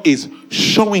God is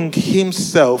showing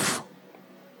himself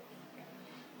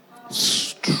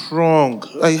strong.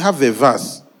 I have a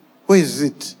verse. Where is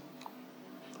it?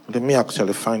 Let me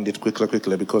actually find it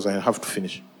quickly because I have to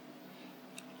finish.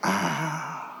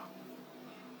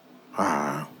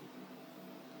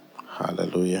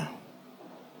 Hallelujah.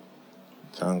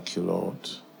 Thank you, Lord.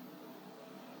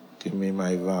 Give me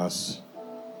my verse.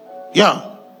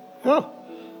 Yeah.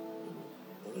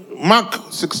 Mark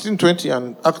 16:20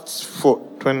 and Acts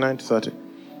 4:29-30. It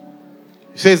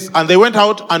says, and they went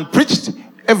out and preached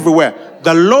everywhere,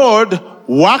 the Lord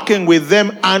working with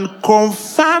them and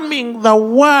confirming the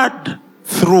word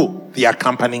through the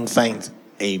accompanying signs.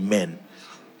 Amen.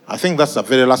 I think that's the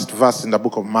very last verse in the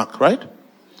book of Mark, right?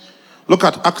 Look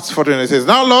at Acts 14. It says,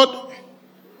 now Lord,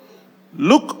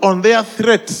 look on their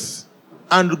threats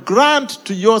and grant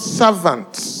to your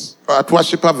servants at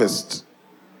Worship Harvest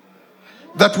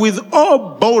that with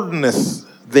all boldness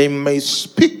they may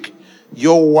speak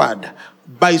your word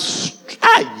by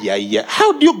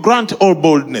how do you grant all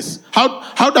boldness?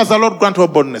 How does the Lord grant all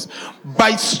boldness?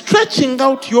 By stretching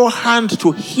out your hand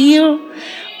to heal,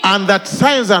 and that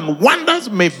signs and wonders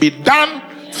may be done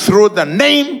through the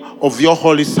name of your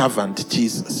holy servant,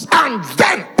 Jesus. And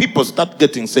then people start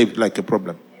getting saved like a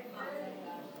problem.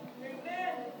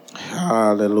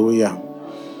 Hallelujah.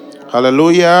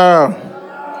 Hallelujah.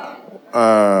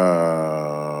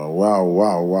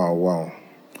 Wow.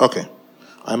 Okay.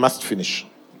 I must finish.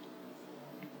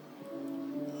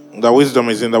 The wisdom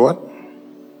is in the what?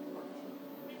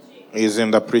 Is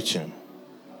in the preaching.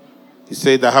 He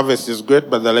said the harvest is great,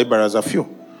 but the laborers are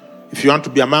few. If you want to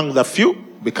be among the few,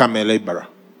 become a laborer.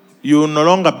 You will no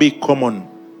longer be common.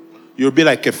 You'll be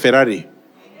like a Ferrari.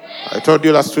 I told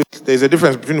you last week, there's a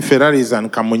difference between Ferraris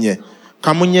and Kamunye.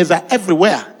 Kamunyes are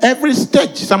everywhere. Every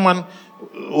stage. Someone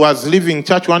was leaving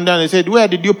church one day and they said, where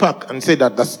did you park? And he said,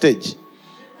 at the stage.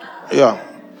 Yeah.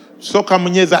 So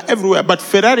Kamunyes are everywhere. But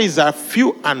Ferraris are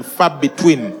few and far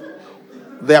between.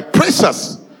 They are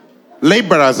precious.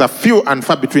 Laborers are few and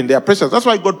far between. They are precious. That's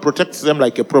why God protects them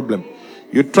like a problem.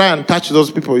 You try and touch those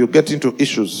people, you get into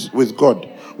issues with God.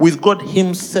 With God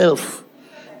himself.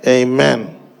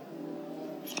 Amen.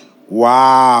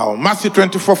 Wow. Matthew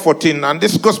 24:14. And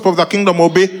this gospel of the kingdom will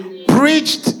be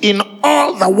preached in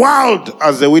all the world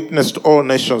as a witness to all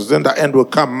nations. Then the end will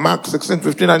come. Mark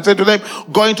 16:15. And say to them,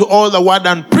 go into all the world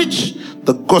and preach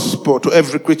the gospel to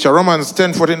every creature. Romans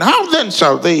 10:14. How then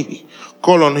shall they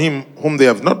call on him whom they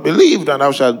have not believed? And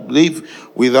how shall they believe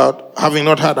without having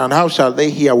not heard? And how shall they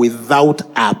hear without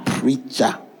a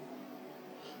preacher?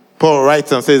 Paul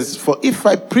writes and says, for if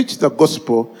I preach the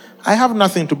gospel, I have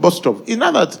nothing to boast of. In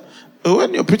other words,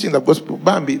 when you're preaching the gospel,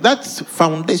 Bambi, that's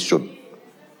foundation.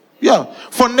 Yeah.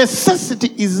 For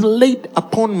necessity is laid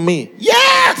upon me.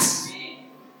 Yes!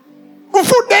 Woe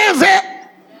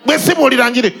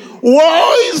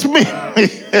is me!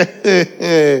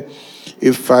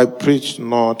 If I preach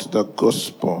not the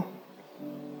gospel.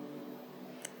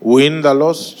 Win the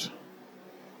lost,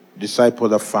 disciple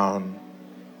the found,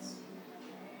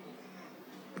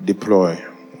 deploy.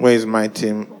 Where is my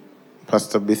team?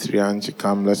 Pastor B3 Angie,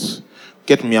 come, let's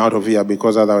get me out of here,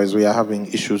 because otherwise we are having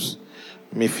issues.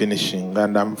 Me finishing,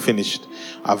 and I'm finished.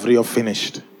 I've real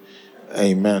finished.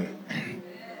 Amen.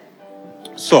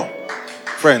 So,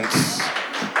 friends.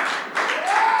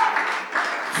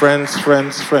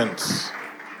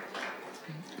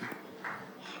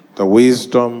 The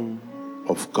wisdom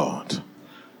of God.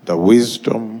 The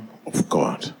wisdom of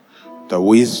God. The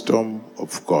wisdom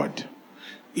of God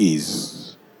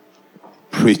is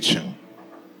preaching.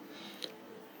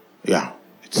 Yeah.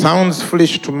 It sounds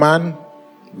foolish to man,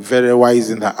 very wise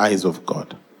in the eyes of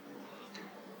God.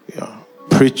 Yeah.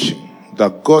 Preaching. The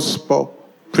gospel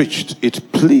preached.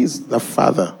 It pleased the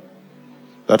Father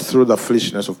that through the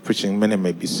foolishness of preaching many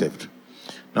may be saved.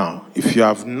 Now, if you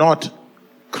have not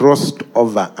crossed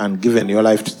over and given your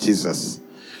life to Jesus,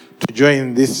 to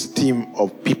join this team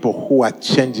of people who are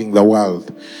changing the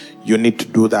world, you need to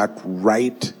do that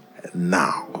right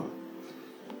now.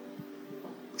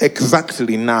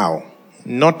 Exactly now.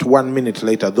 Not 1 minute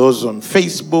later. Those on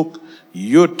Facebook,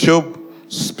 YouTube,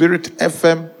 Spirit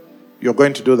FM, you're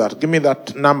going to do that. Give me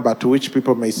that number to which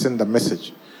people may send a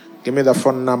message. Give me the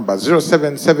phone number,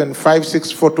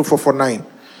 0775642449.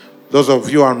 Those of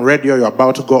you on radio, you're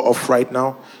about to go off right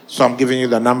now, so I'm giving you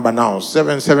the number now,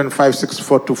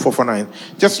 0775642449.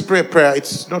 Just pray a prayer.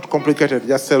 It's not complicated.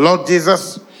 Just say, Lord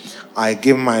Jesus, I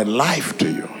give my life to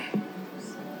you.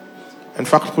 In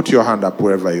fact, put your hand up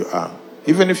wherever you are.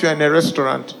 Even if you're in a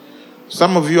restaurant,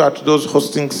 some of you are at those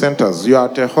hosting centers. You are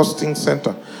at a hosting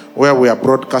center where we are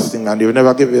broadcasting and you've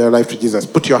never given your life to Jesus.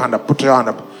 Put your hand up. Put your hand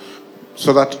up.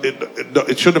 So that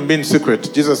it shouldn't be in secret.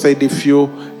 Jesus said, if you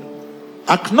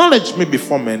acknowledge me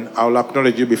before men, I will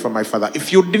acknowledge you before my Father.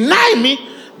 If you deny me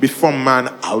before man,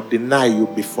 I'll deny you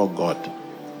before God.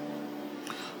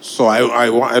 So I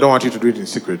don't want you to do it in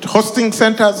secret. Hosting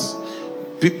centers,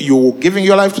 you giving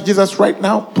your life to Jesus right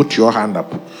now, put your hand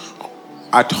up.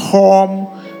 At home,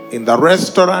 in the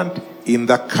restaurant, in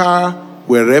the car,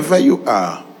 wherever you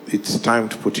are, it's time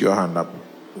to put your hand up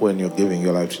when you're giving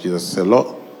your life to Jesus. Say,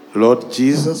 Lord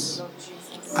Jesus,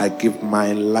 I give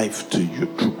my life to you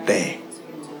today.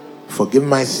 Forgive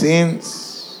my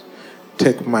sins,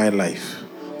 take my life,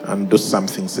 and do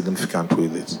something significant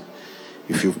with it.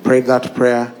 If you've prayed that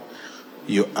prayer,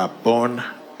 you are born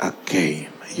again.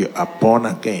 You are born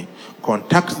again.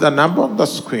 Contact the number on the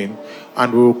screen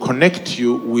and we will connect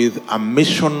you with a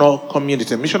missional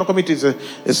community. A missional community is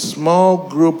a small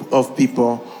group of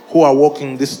people who are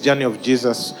walking this journey of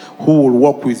Jesus, who will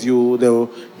walk with you. They will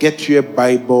get you a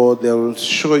Bible. They will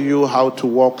show you how to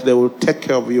walk. They will take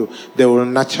care of you. They will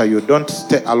nurture you. Don't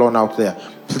stay alone out there.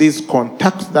 Please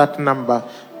contact that number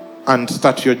and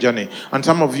start your journey. And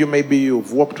some of you, maybe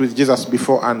you've walked with Jesus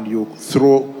before and you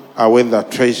throw away the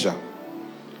treasure.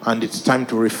 and it's time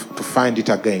to find it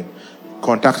again,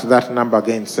 contact that number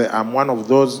again. Say, I'm one of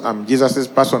those, I'm Jesus'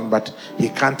 person, but he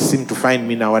can't seem to find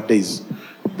me nowadays.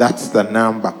 That's the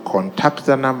number. Contact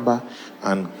the number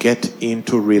and get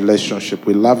into relationship.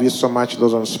 We love you so much.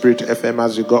 Those on Spirit FM,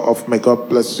 as you go off, may God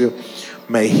bless you.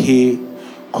 May he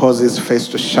cause his face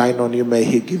to shine on you. May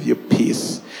he give you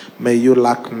peace. May you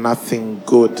lack nothing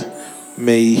good.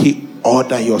 May he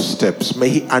order your steps. May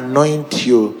he anoint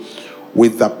you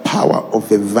with the power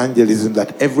of evangelism,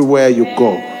 that everywhere you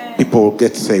go, people will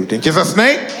get saved. In Jesus'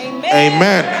 name,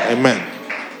 amen. Amen.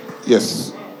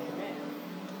 Yes.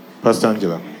 Pastor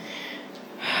Angela.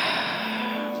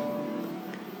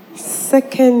 2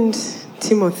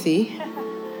 Timothy,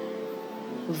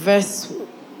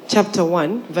 chapter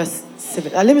 1, verse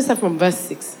 7. Let me start from verse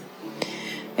 6.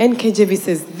 NKJV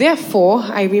says, therefore,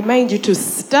 I remind you to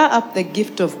stir up the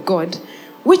gift of God,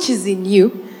 which is in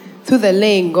you, through the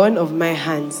laying on of my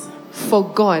hands. For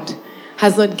God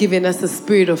has not given us a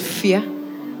spirit of fear,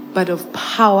 but of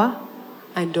power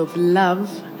and of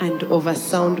love and of a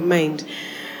sound mind.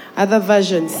 Other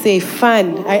versions say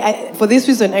fan. For this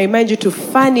reason, I remind you to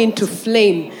fan into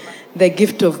flame the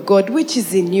gift of God, which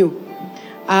is in you.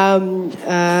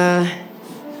 The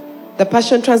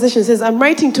Passion Translation says, I'm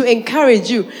writing to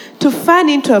encourage you to fan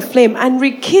into a flame and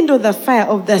rekindle the fire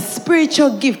of the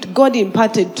spiritual gift God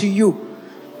imparted to you.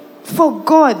 For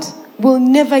God will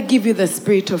never give you the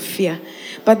spirit of fear,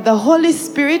 but the Holy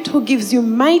Spirit who gives you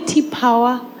mighty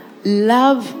power,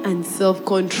 love, and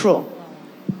self-control.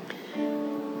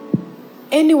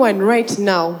 Anyone right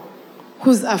now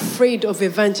who's afraid of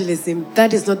evangelism,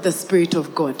 that is not the Spirit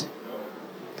of God.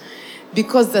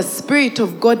 Because the Spirit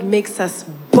of God makes us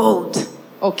bold,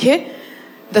 okay?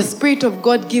 The Spirit of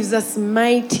God gives us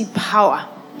mighty power.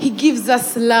 He gives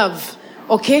us love,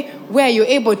 okay? Where you're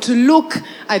able to look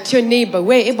at your neighbor,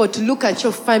 where you're able to look at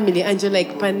your family, and you're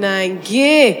like,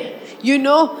 Panange, you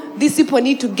know, these people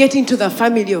need to get into the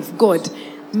family of God.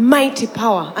 Mighty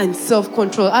power and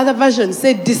self-control. Other versions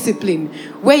say discipline,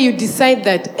 where you decide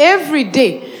that every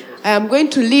day I am going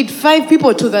to lead 5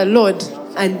 people to the Lord,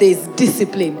 and there's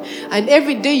discipline. And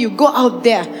every day you go out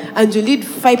there and you lead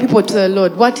 5 people to the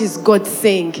Lord. What is God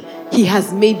saying? He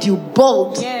has made you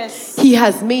bold. Yes. He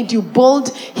has made you bold.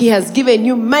 He has given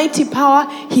you mighty power.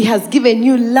 He has given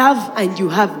you love, and you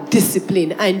have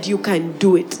discipline, and you can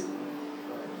do it.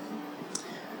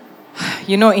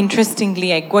 You know,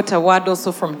 interestingly, I got a word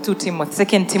also from 2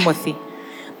 Timothy.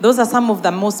 Those are some of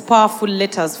the most powerful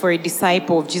letters for a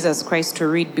disciple of Jesus Christ to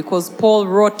read, because Paul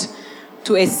wrote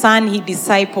to a son he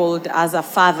discipled as a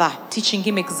father, teaching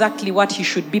him exactly what he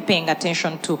should be paying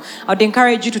attention to. I would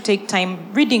encourage you to take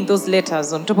time reading those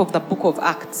letters on top of the book of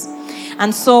Acts.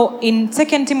 And so in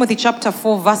 2 Timothy chapter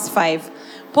 4, verse 5,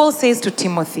 Paul says to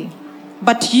Timothy,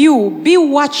 but you be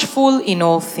watchful in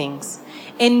all things,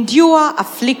 endure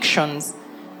afflictions,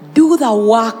 do the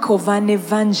work of an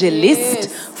evangelist,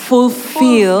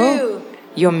 fulfill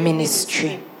your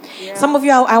ministry. Yeah. Some of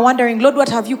you are wondering, Lord, what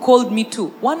have you called me to?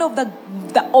 One of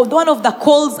the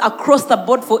calls across the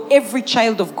board for every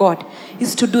child of God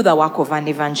is to do the work of an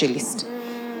evangelist.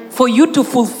 For you to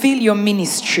fulfill your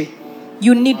ministry,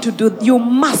 you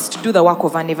must do the work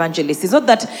of an evangelist. It's not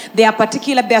that there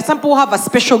are some people who have a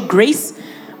special grace,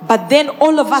 but then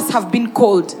all of us have been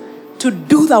called to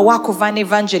do the work of an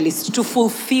evangelist, to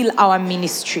fulfill our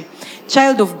ministry.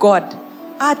 Child of God,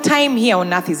 our time here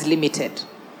on earth is limited.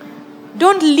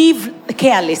 Don't live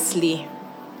carelessly.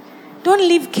 Don't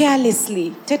live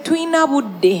carelessly. Tetuina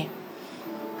budde.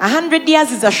 100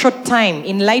 years is a short time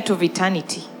in light of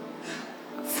eternity.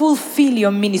 Fulfill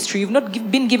your ministry. You've not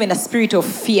been given a spirit of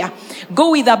fear.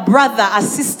 Go with a brother, a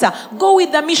sister. Go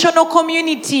with the missional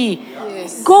community.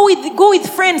 Yes. Go with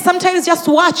friends. Sometimes just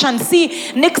watch and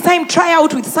see. Next time try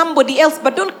out with somebody else.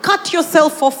 But don't cut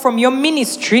yourself off from your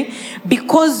ministry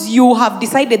because you have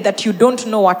decided that you don't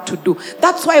know what to do.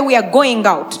 That's why we are going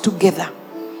out together.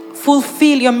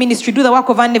 Fulfill your ministry. Do the work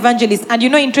of an evangelist. And you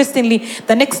know, interestingly,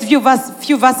 the next few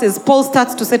verses, Paul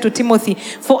starts to say to Timothy,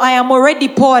 for I am already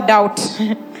poured out.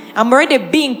 I'm already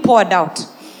being poured out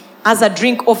as a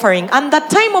drink offering. And the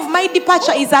time of my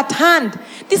departure is at hand.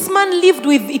 This man lived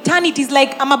with eternity. He's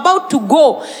like, I'm about to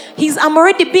go. I'm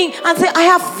already being, and say, I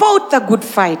have fought the good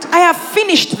fight. I have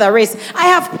finished the race. I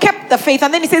have kept the faith.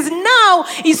 And then he says, now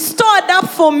is stored up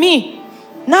for me.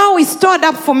 Now is stored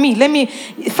up for me.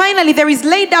 Finally, there is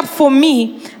laid up for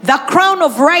me the crown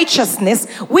of righteousness,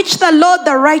 which the Lord,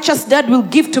 the righteous judge, will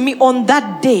give to me on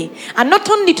that day. And not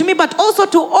only to me, but also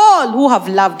to all who have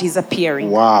loved his appearing.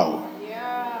 Wow.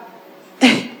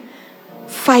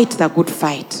 fight the good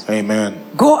fight. Amen.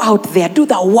 Go out there, do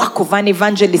the work of an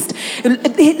evangelist.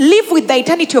 Live with the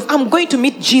eternity of, I'm going to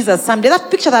meet Jesus someday.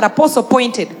 That picture that Apostle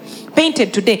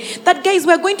painted today, that guys,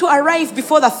 we're going to arrive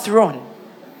before the throne.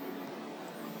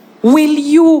 Will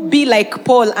you be like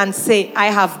Paul and say, I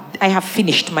have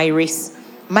finished my race.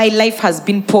 My life has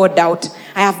been poured out.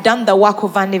 I have done the work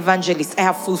of an evangelist. I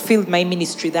have fulfilled my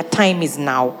ministry. The time is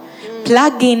now.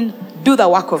 Plug in, do the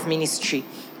work of ministry.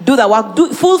 Do the work,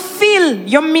 fulfill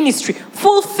your ministry.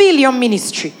 Fulfill your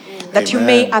ministry. That you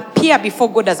may appear before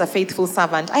God as a faithful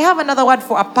servant. I have another word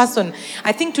for a person.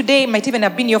 I think today might even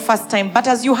have been your first time. But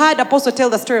as you heard Apostle tell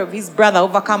the story of his brother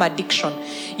overcome addiction,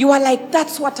 you are like,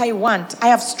 that's what I want. I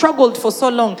have struggled for so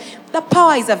long. The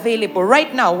power is available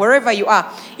right now, wherever you are.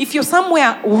 If you're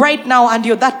somewhere right now and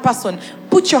you're that person,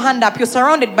 put your hand up. You're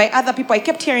surrounded by other people. I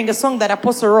kept hearing a song that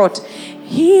Apostle wrote.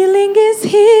 Healing is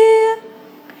here.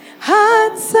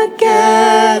 Hearts are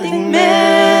getting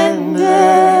mended.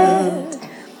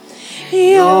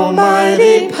 Your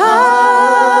mighty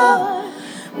power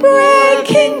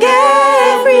breaking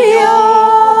every yoke.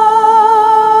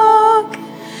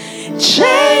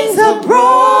 Chains are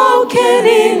broken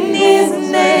in His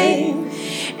name.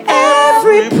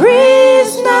 Every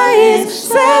prisoner is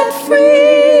set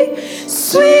free.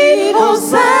 Sweet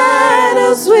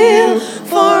hosannas will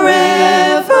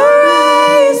forever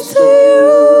rise to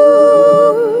you.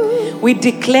 We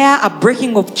declare a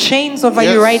breaking of chains over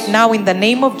you right now in the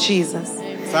name of Jesus.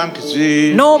 Thank you,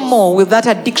 Jesus. No more will that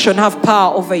addiction have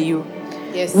power over you.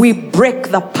 Yes. We break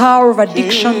the power of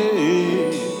addiction.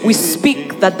 We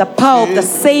speak that the power of the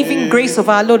saving grace of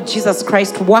our Lord Jesus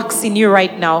Christ works in you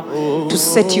right now to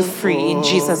set you free in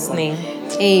Jesus' name.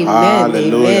 Amen.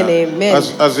 Hallelujah. Amen. Amen.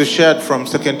 As you shared from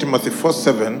 2 Timothy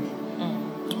 4:7,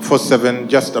 4:7,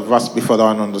 just a verse before the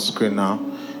one on the screen now.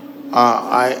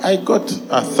 I got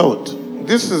a thought.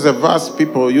 This is a verse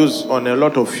people use on a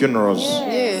lot of funerals.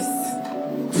 Yes.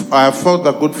 I have fought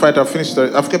the good fight. I've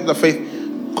kept the faith.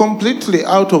 Completely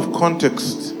out of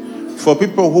context for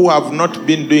people who have not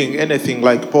been doing anything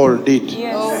like Paul did.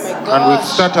 Yes. Oh my God. And we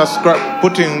start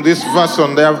putting this verse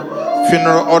on their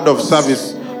funeral order of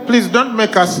service. Please don't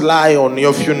make us lie on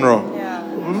your funeral.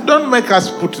 Don't make us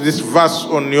put this verse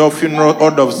on your funeral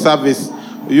order of service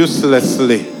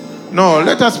uselessly. No,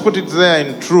 let us put it there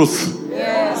in truth.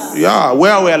 Yes. Yeah,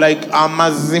 where we're like,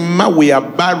 Amazima, we are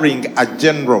burying a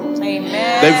general.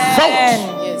 Amen. They fought.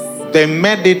 Yes. They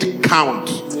made it count.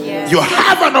 Yes. You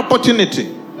have an opportunity.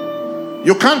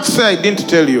 You can't say I didn't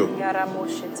tell you.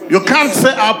 You can't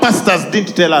say our pastors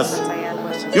didn't tell us.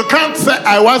 You can't say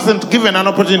I wasn't given an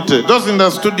opportunity. Those in the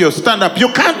studio, stand up. You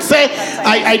can't say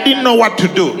I didn't know what to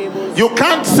do. You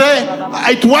can't say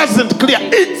it wasn't clear.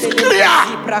 It's clear.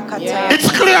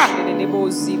 It's clear.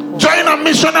 Join a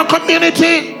missional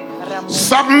community.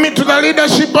 Submit to the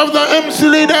leadership of the MC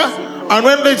leader. And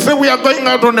when they say we are going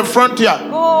out on the frontier,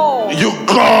 you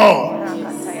go.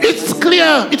 It's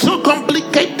clear. It's not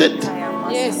complicated.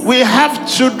 Yes. We have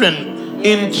children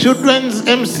in children's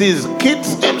MCs,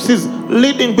 kids MCs,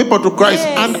 leading people to Christ,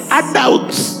 and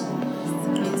adults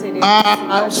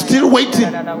are still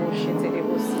waiting.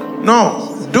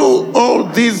 No, do all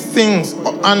these things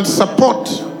and support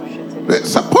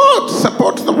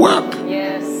the work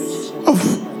of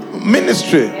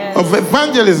ministry, of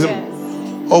evangelism,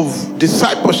 of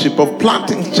discipleship, of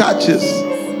planting churches.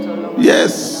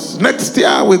 Yes, next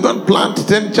year we're going to plant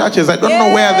 10 churches. I don't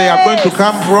know where they are going to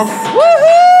come from.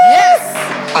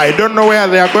 I don't know where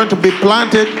they are going to be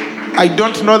planted. I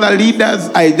don't know the leaders.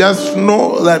 I just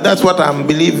know that that's what I'm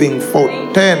believing for.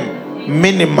 10,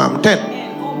 minimum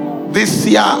 10. This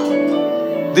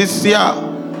year,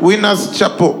 Winners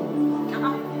Chapel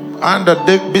under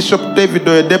Bishop David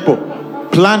Oyedepo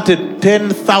planted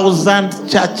 10,000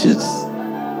 churches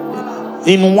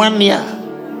in 1 year.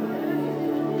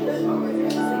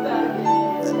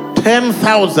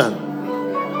 10,000.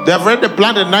 They have already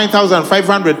planted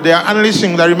 9,500. They are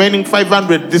unleashing the remaining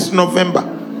 500 this November.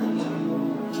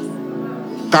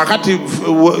 Kakati,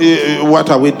 what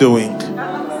are we doing?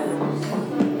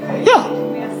 Yeah.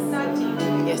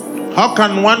 How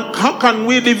can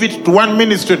we leave it to one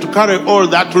ministry to carry all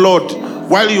that load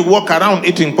while you walk around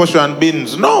eating posho and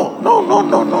beans? No.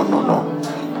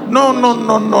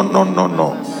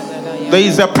 There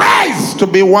is a prize to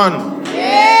be won.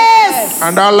 Yes.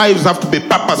 And our lives have to be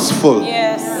purposeful.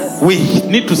 Yes. We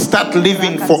need to start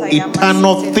living for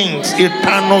eternal things.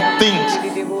 Eternal things.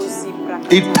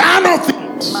 Eternal things.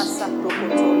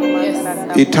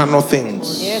 Eternal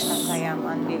things. Yes.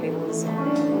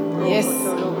 Yes.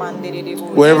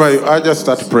 Wherever you are, just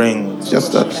start praying. Just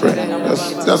start praying.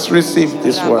 Just receive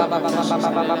this word.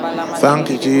 Thank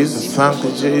you, Jesus. Thank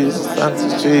you, Jesus. Thank you,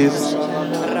 Jesus.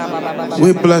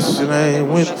 We bless your name.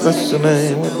 We bless your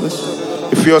name. We bless your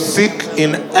name. If you're sick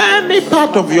in any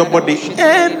part of your body,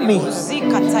 I'm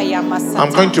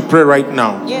going to pray right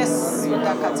now. Yes.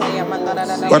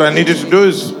 What I need you to do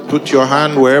is put your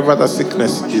hand wherever the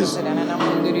sickness is.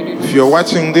 If you're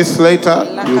watching this later,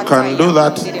 you can do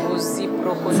that.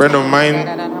 A friend of mine,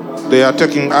 they are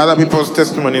taking other people's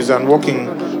testimonies and walking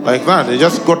like that. They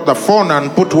just got the phone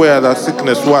and put where the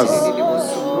sickness was.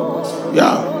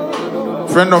 Yeah. A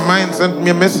friend of mine sent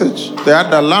me a message. They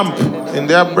had a lump in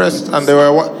their breast and they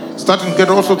were starting to get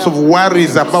all sorts of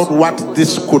worries about what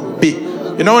this could be.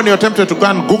 You know when you're tempted to go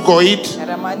and Google it,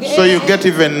 so you get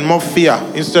even more fear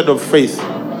instead of faith.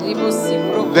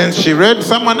 Then she read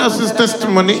someone else's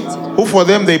testimony, who for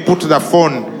them they put the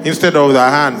phone instead of the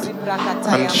hand.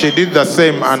 And she did the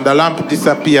same and the lamp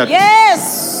disappeared.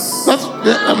 Yes.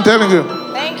 I'm telling you.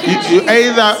 Thank You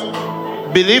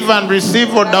either believe and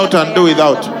receive or doubt and do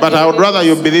without. But I would rather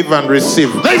you believe and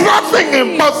receive. There's nothing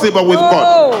impossible with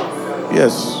God.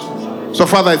 Yes. So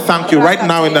Father, I thank you right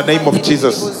now in the name of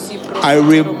Jesus. I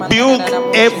rebuke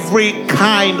every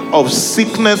kind of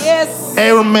sickness,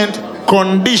 ailment,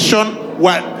 condition,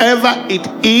 whatever it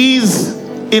is.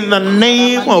 In the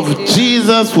name of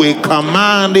Jesus, we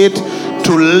command it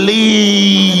to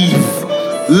leave.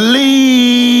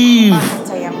 Leave.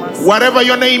 Whatever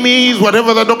your name is,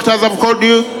 whatever the doctors have called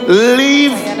you,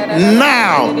 leave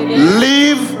now.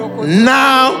 Leave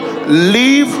now.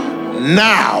 Leave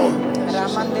now.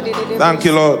 Thank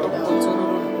you, Lord.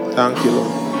 Thank you,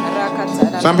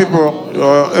 Lord. Some people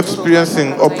are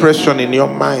experiencing oppression in your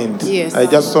mind. Yes. I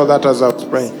just saw that as I was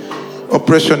praying.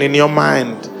 Oppression in your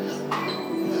mind.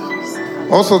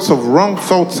 All sorts of wrong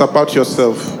thoughts about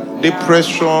yourself.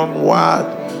 Depression, what?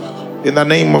 In the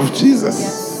name of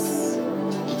Jesus.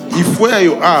 If where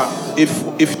you are, if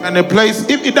you're in a place,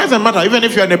 if it doesn't matter, even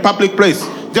if you're in a public place,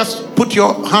 just put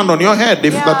your hand on your head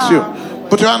if that's you.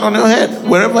 Put your hand on your head,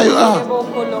 wherever you are.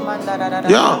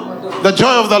 Yeah. The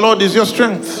joy of the Lord is your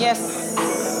strength. Yes.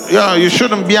 Yeah, you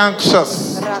shouldn't be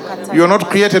anxious. You're not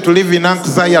created to live in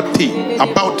anxiety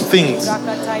about things.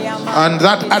 And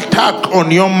that attack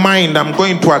on your mind, I'm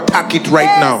going to attack it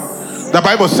right now. The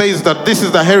Bible says that this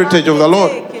is the heritage of the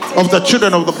Lord, of the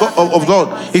children of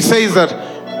God. He says that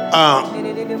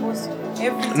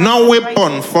no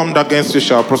weapon formed against you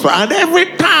shall prosper. And every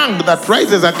tongue that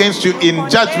rises against you in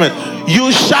judgment,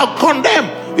 you shall condemn.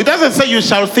 It doesn't say you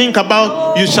shall think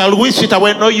about, you shall wish it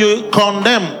away. No, you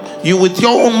condemn you with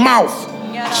your own mouth.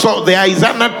 So there is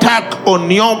an attack on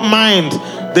your mind.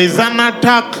 There's an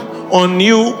attack on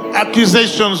you.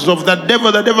 Accusations of the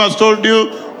devil. The devil has told you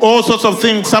all sorts of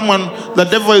things. The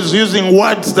devil is using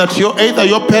words that either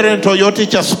your parent or your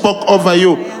teacher spoke over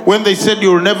you when they said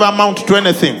you will never amount to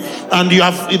anything. And you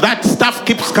have that stuff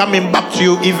keeps coming back to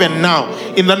you even now.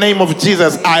 In the name of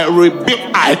Jesus, I rebuke,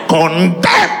 I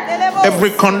condemn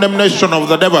every condemnation of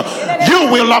the devil.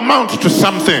 You will amount to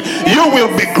something. You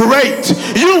will be great.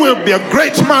 You will be a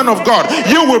great man of God.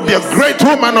 You will be a great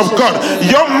woman of God.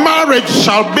 Your marriage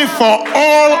shall be for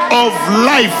all of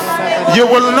life. You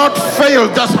will not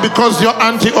fail just because your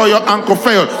auntie or your uncle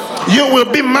failed. You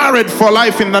will be married for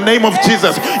life in the name of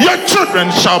Jesus. Your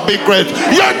children shall be great.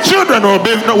 Your children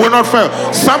will not fail.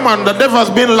 The devil has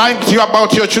been lying to you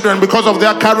about your children because of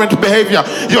their current behavior.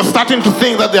 You're starting to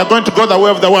think that they are going to go the way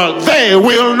of the world. They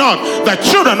will not. The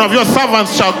children of your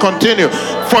servants shall continue,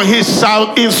 for he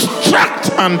shall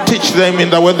instruct and teach them in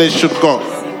the way they should go.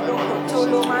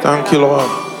 Thank you, Lord.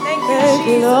 Thank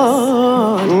you,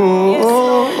 Lord.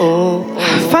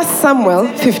 1 Samuel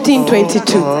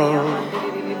 15:22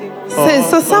 says,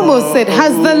 so Samuel said,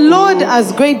 has the Lord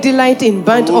as great delight in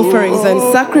burnt offerings and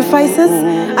sacrifices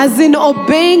as in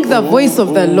obeying the voice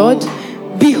of the Lord?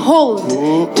 Behold,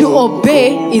 to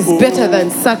obey is better than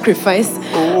sacrifice,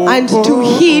 and to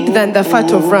heed than the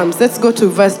fat of rams. Let's go to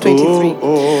verse 23.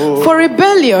 For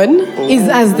rebellion is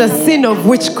as the sin of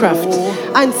witchcraft,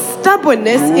 and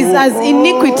stubbornness is as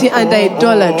iniquity and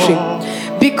idolatry.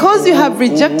 Because you have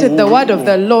rejected the word of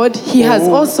the Lord, he has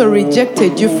also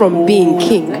rejected you from being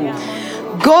king.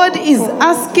 God is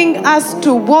asking us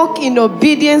to walk in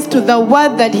obedience to the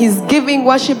word that he's giving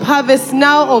Worship Harvest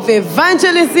now of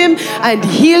evangelism and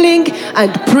healing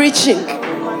and preaching.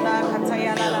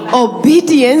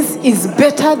 Obedience is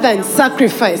better than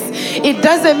sacrifice. It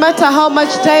doesn't matter how much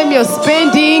time you're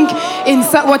spending in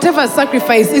whatever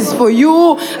sacrifice is for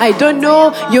you. I don't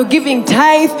know, you're giving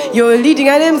tithe, you're leading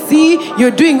an MC,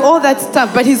 you're doing all that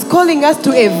stuff. But he's calling us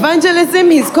to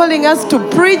evangelism, he's calling us to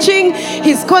preaching,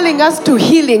 he's calling us to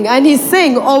healing. And he's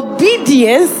saying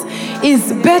obedience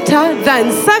is better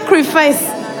than sacrifice,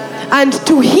 and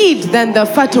to heed than the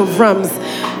fat of rams.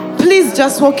 Please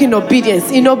just walk in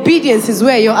obedience. In obedience is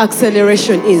where your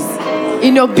acceleration is.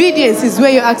 In obedience is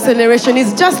where your acceleration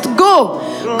is. Just go.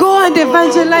 Go and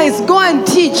evangelize. Go and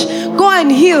teach. Go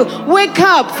and heal. Wake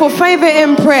up for 5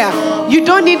 a.m. prayer. You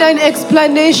don't need an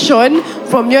explanation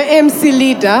from your MC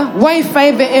leader why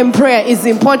 5 a.m. prayer is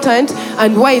important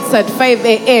and why it's at 5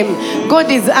 a.m.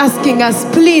 God is asking us,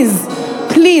 please,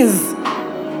 please.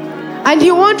 And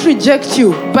he won't reject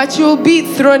you, but you'll be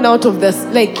thrown out of this.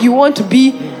 Like you won't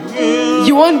be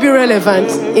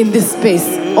relevant in this space.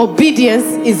 Obedience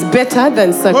is better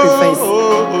than sacrifice.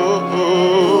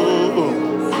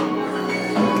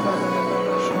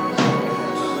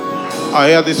 I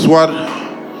hear this word.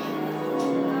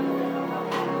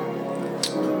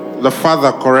 The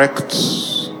Father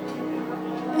corrects,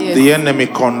 Yes. the enemy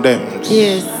condemns.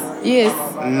 Yes. Yes.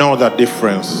 Know the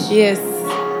difference. Yes.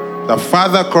 The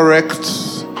Father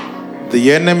corrects,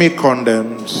 the enemy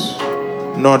condemns.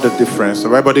 Know the difference. The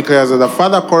Bible declares that the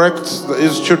Father corrects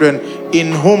his children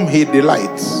in whom he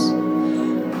delights.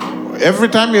 Every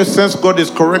time you sense God is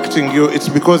correcting you, it's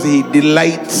because he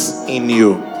delights in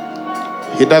you.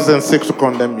 He doesn't seek to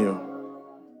condemn you.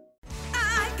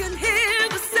 I can hear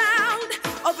the sound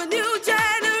of a new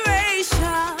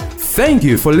generation. Thank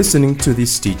you for listening to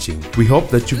this teaching. We hope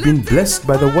that you've been blessed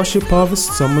by the Worship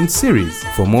Harvest Sermon Series.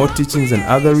 For more teachings and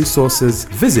other resources,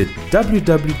 visit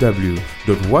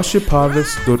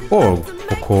www.worshipharvest.org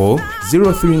or call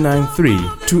 0393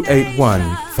 281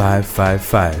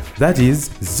 555. That is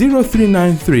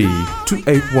 0393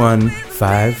 281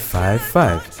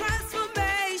 555.